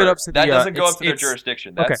leave it remember, up to that the, doesn't go it's- up to their it's-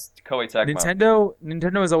 jurisdiction. okay. That's Koei Tecmo.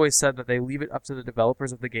 Nintendo has always said that they leave it up to the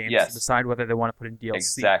developers of the games Yes. to decide whether they want to put in DLC.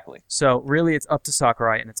 Exactly. So really, it's up to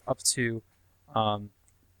Sakurai and it's up to, I'm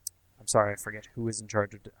sorry, I forget who is in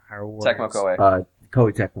charge of Hyrule Warriors. Tecmo Koei.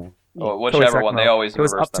 Koei Tecmo. Or Koei whichever one. Tecmo. They always It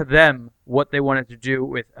was reverse up to them. them what they wanted to do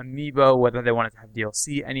with Amiibo, whether they wanted to have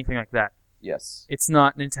DLC, anything like that. Yes. It's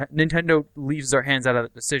not Nintendo leaves their hands out of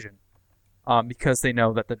that decision, because they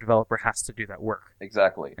know that the developer has to do that work,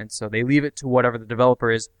 Exactly. and so they leave it to whatever the developer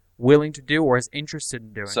is willing to do or is interested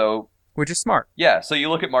in doing, So which is smart. yeah. So you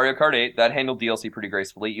look at Mario Kart 8. That handled DLC pretty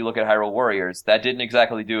gracefully. You look at Hyrule Warriors. That didn't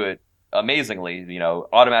exactly do it amazingly. You know,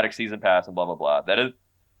 automatic season pass and blah blah blah. That is.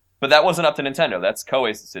 But that wasn't up to Nintendo. That's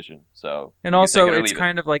Koei's decision. So And you can also, take it or it's leave it.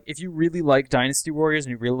 kind of like if you really like Dynasty Warriors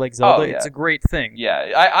and you really like Zelda, yeah. it's a great thing.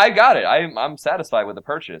 Yeah, I got it. I'm satisfied with the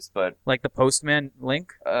purchase, but Like the Postman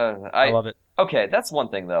Link, I love it. okay, that's one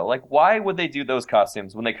thing though. Like, why would they do those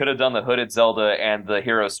costumes when they could have done the hooded Zelda and the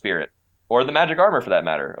hero spirit, or the magic armor for that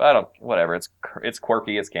matter? Whatever. It's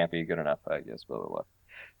quirky, it's campy, good enough, I guess. Blah blah blah.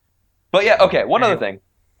 But yeah, okay. One other thing,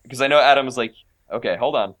 because I know Adam is like, okay,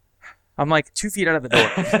 hold on. I'm like 2 feet out of the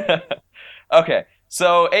door. Okay,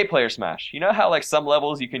 so 8-player Smash. You know how like some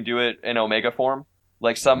levels you can do it in Omega form,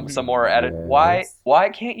 like some more added. Yes. Why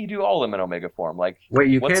can't you do all of them in Omega form? Like, Wait,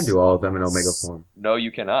 you What's- can do all of them in Omega form. no,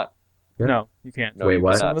 you cannot. Yeah. No, you can't. No, Wait, you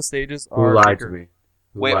what? Some cannot. of the stages Who are lied bigger. to me?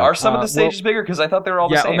 Who Wait, lied? are some of the well- stages bigger? Because I thought they were all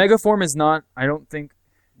the Yeah, same. Omega Form is not. I don't think.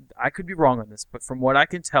 I could be wrong on this, but from what I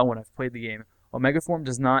can tell when I've played the game, Omega Form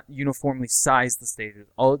does not uniformly size the stages.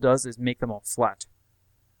 All it does is make them all flat.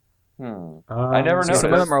 I never So noticed.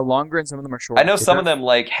 some of them are longer and some of them are shorter. I know Is some that- of them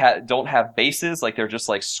like don't have bases, like they're just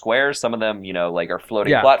like squares. Some of them, you know, like are floating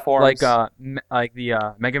yeah, platforms. like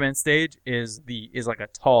the Mega Man stage is like a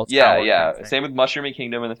tall tower. yeah, kind yeah. of thing. Same with Mushrooming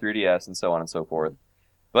Kingdom and the 3DS and so on and so forth.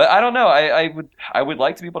 But I don't know. I would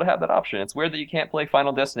like to be able to have that option. It's weird that you can't play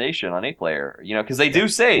Final Destination on 8-player, you know, because they do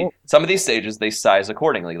say Well- some of these stages they size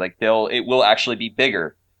accordingly. Like it will actually be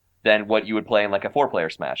bigger than what you would play in like a 4-player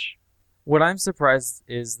Smash. What I'm surprised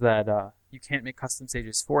is that you can't make custom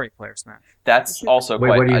stages for 8-player Smash. That's also Wait,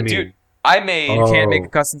 quite. what do you mean? Dude, I made. You can't Oh. make a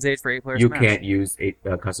custom stage for 8-player You Smash. can't use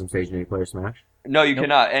custom stage in 8-player Smash? No, you Nope.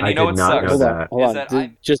 cannot. And I you know did what not sucks? know Hold that. on, hold Is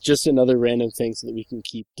on. that Just another random thing so that we can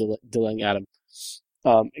keep delaying Adam.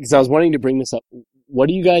 Because I was wanting to bring this up. What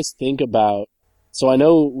do you guys think about? So I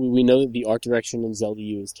know we know that the art direction in Zelda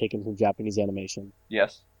U is taken from Japanese animation,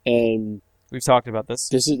 Yes. and We've talked about this.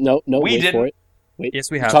 this is no. We Wait didn't. for it. Yes,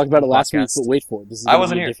 we We have. talked about it last week, Podcast. but wait for it. This is I gonna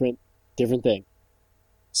wasn't be a here. different thing.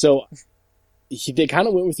 So they kind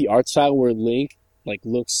of went with the art style where Link like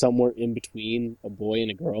looks somewhere in between a boy and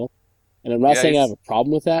a girl, and I'm not Yeah, saying I he's- have a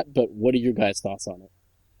problem with that, but what are your guys' thoughts on it?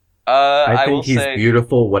 I will think he's say.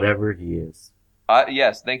 beautiful, whatever he is.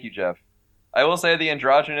 Yes, thank you, Jeff. I will say the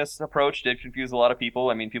androgynous approach did confuse a lot of people.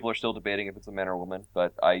 I mean, people are still debating if it's a man or a woman,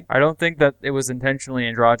 but I don't think that it was intentionally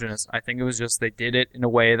androgynous. I think it was just they did it in a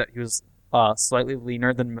way that he was slightly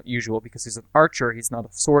leaner than usual because he's an archer. He's not a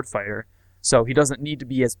sword fighter, so he doesn't need to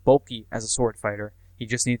be as bulky as a sword fighter. He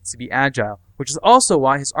just needs to be agile, which is also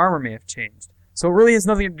why his armor may have changed. So it really has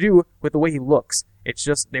nothing to do with the way he looks. It's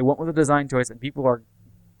just they went with a design choice, and people are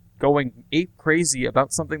going ape crazy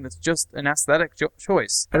about something that's just an aesthetic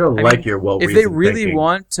choice. I don't I like mean, your well-reasoned If they really thinking.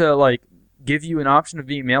 want to like give you an option of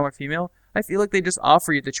being male or female, I feel like they just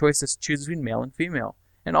offer you the choice to choose between male and female.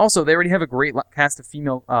 And also, they already have a great cast of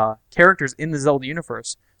female characters in the Zelda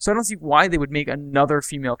universe, so I don't see why they would make another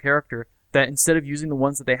female character that instead of using the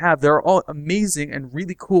ones that they have, they're all amazing and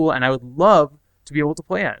really cool, and I would love to be able to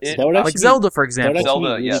play as. It- Like Zelda, for That would example. actually Zelda,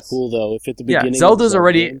 be really yes. cool though. If at the Yeah, beginning, Zelda's of the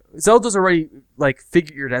already game- like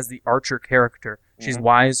figured as the archer character. She's Mhm.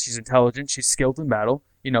 wise, she's intelligent, she's skilled in battle.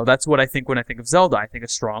 You know, that's what I think when I think of Zelda. I think a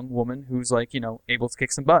strong woman who's like, you know, able to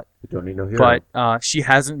kick some butt. You don't need no hero. But she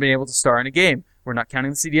hasn't been able to star in a game. We're not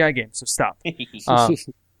counting the CDI game, so stop.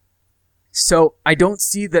 So I don't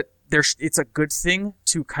see that it's a good thing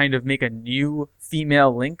to kind of make a new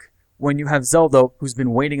female Link when you have Zelda, who's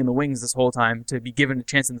been waiting in the wings this whole time to be given a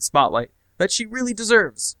chance in the spotlight that she really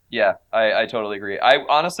deserves. Yeah, I totally agree. I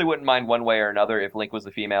honestly wouldn't mind one way or another if Link was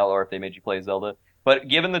a female or if they made you play Zelda. But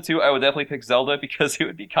given the two, I would definitely pick Zelda because it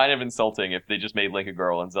would be kind of insulting if they just made Link a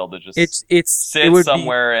girl and Zelda just it sits would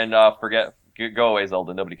somewhere and go away,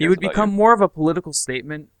 Zelda. Nobody cares it would about become you. more of a political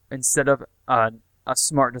statement instead of a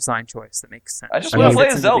smart design choice that makes sense. I just I want mean, to play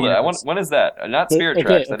Fits as into the Zelda. universe. When is that? Not Spirit okay,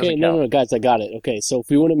 Tracks. That okay, doesn't no, count. no, guys, I got it. Okay, so if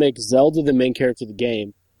we want to make Zelda the main character of the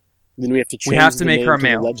game, then we have to change have to the make name her a to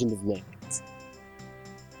male. The Legend of Link.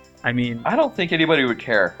 I mean, I don't think anybody would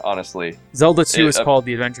care, honestly. Zelda 2 is it- called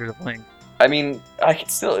The Adventures of Link. I mean,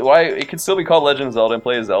 it could still be called Legend of Zelda and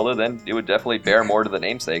play as Zelda. Then it would definitely bear more to the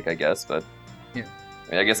namesake, I guess. But Yeah.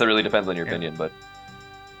 I mean, I guess that really depends on your Yeah. opinion. But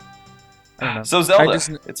I don't know. so Zelda, I just-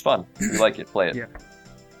 it's fun. You like it, play it. Yeah.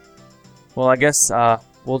 Well, I guess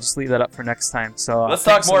we'll just leave that up for next time. So Let's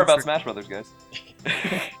thank talk you so more much about for- Smash Brothers, guys.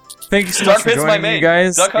 Thank you so Dark much for Pit's my joining me, main.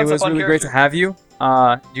 guys. Duck It Hunt's a was fun really great character. to have you.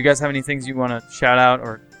 Do you guys have any things you want to shout out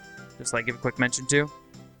or just like give a quick mention to?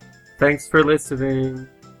 Thanks for listening.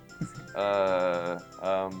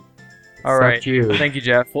 All right. Suck you. Thank you,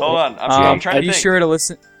 Jeff. Hold on, I'm trying to be think. sure to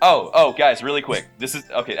listen. Oh, guys, really quick. This is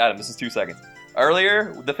okay, Adam. This is 2 seconds.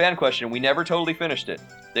 Earlier, the fan question, we never totally finished it.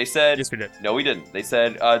 They said, Yes, we did. no, we didn't. They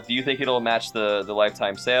said, do you think it'll match the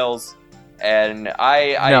lifetime sales? And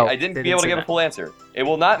I No, didn't they be able to didn't say give a that. full answer. It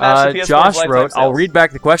will not match the PS4's Josh lifetime wrote, sales. I'll read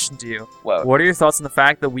back the question to you. What? What are your thoughts on the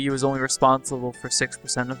fact that Wii was only responsible for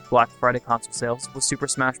 6% of Black Friday console sales? Was Super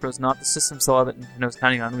Smash Bros. Not the system seller that Nintendo was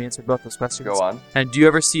counting on? We answered both those questions. Go on. And do you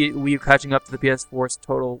ever see Wii U catching up to the PS4's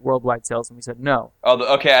total worldwide sales? And we said no. Oh,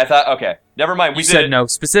 okay. I thought. Okay, never mind. We You did said it. no,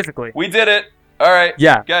 specifically. We did it. All right.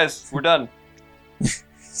 Yeah. Guys, we're done.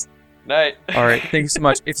 Night. All right, thank you so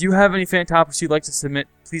much. If you have any fan topics you'd like to submit,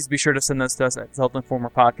 please be sure to send those to us at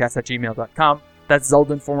zeldainformerpodcast@gmail.com. That's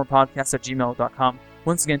zeldainformerpodcast@gmail.com.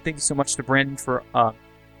 Once again, thank you so much to Brandon for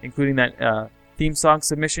including that theme song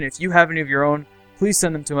submission. If you have any of your own, please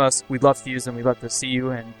send them to us. We'd love to use them. We'd love to see you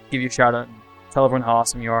and give you a shout out and tell everyone how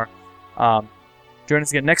awesome you are. Join us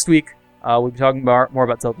again next week. We'll be talking more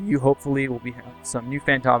about Zelda U. Hopefully, we'll be having some new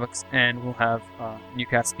fan topics, and we'll have new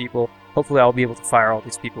cast of people. Hopefully, I'll be able to fire all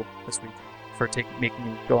these people this week for making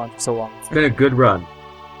me go on for so long. It's been a good run.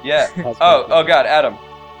 Yeah. That's Oh perfect. God, Adam.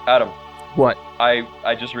 What?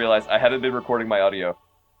 I just realized I haven't been recording my audio.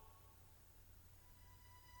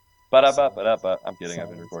 Ba-da-ba. I'm kidding. I've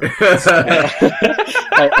been recording.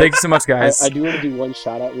 Thank you so much, guys. I do want to do one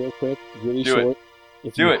shout out real quick, really Do it. short.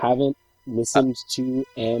 If Do you it. haven't listened to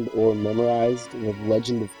and or memorized The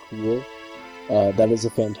Legend of Cool, that is a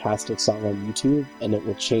fantastic song on YouTube, and it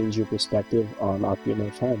will change your perspective on Ocarina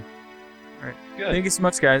of Time. Good. Thank you so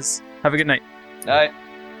much, guys. Have a good night. Night.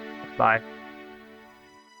 Bye.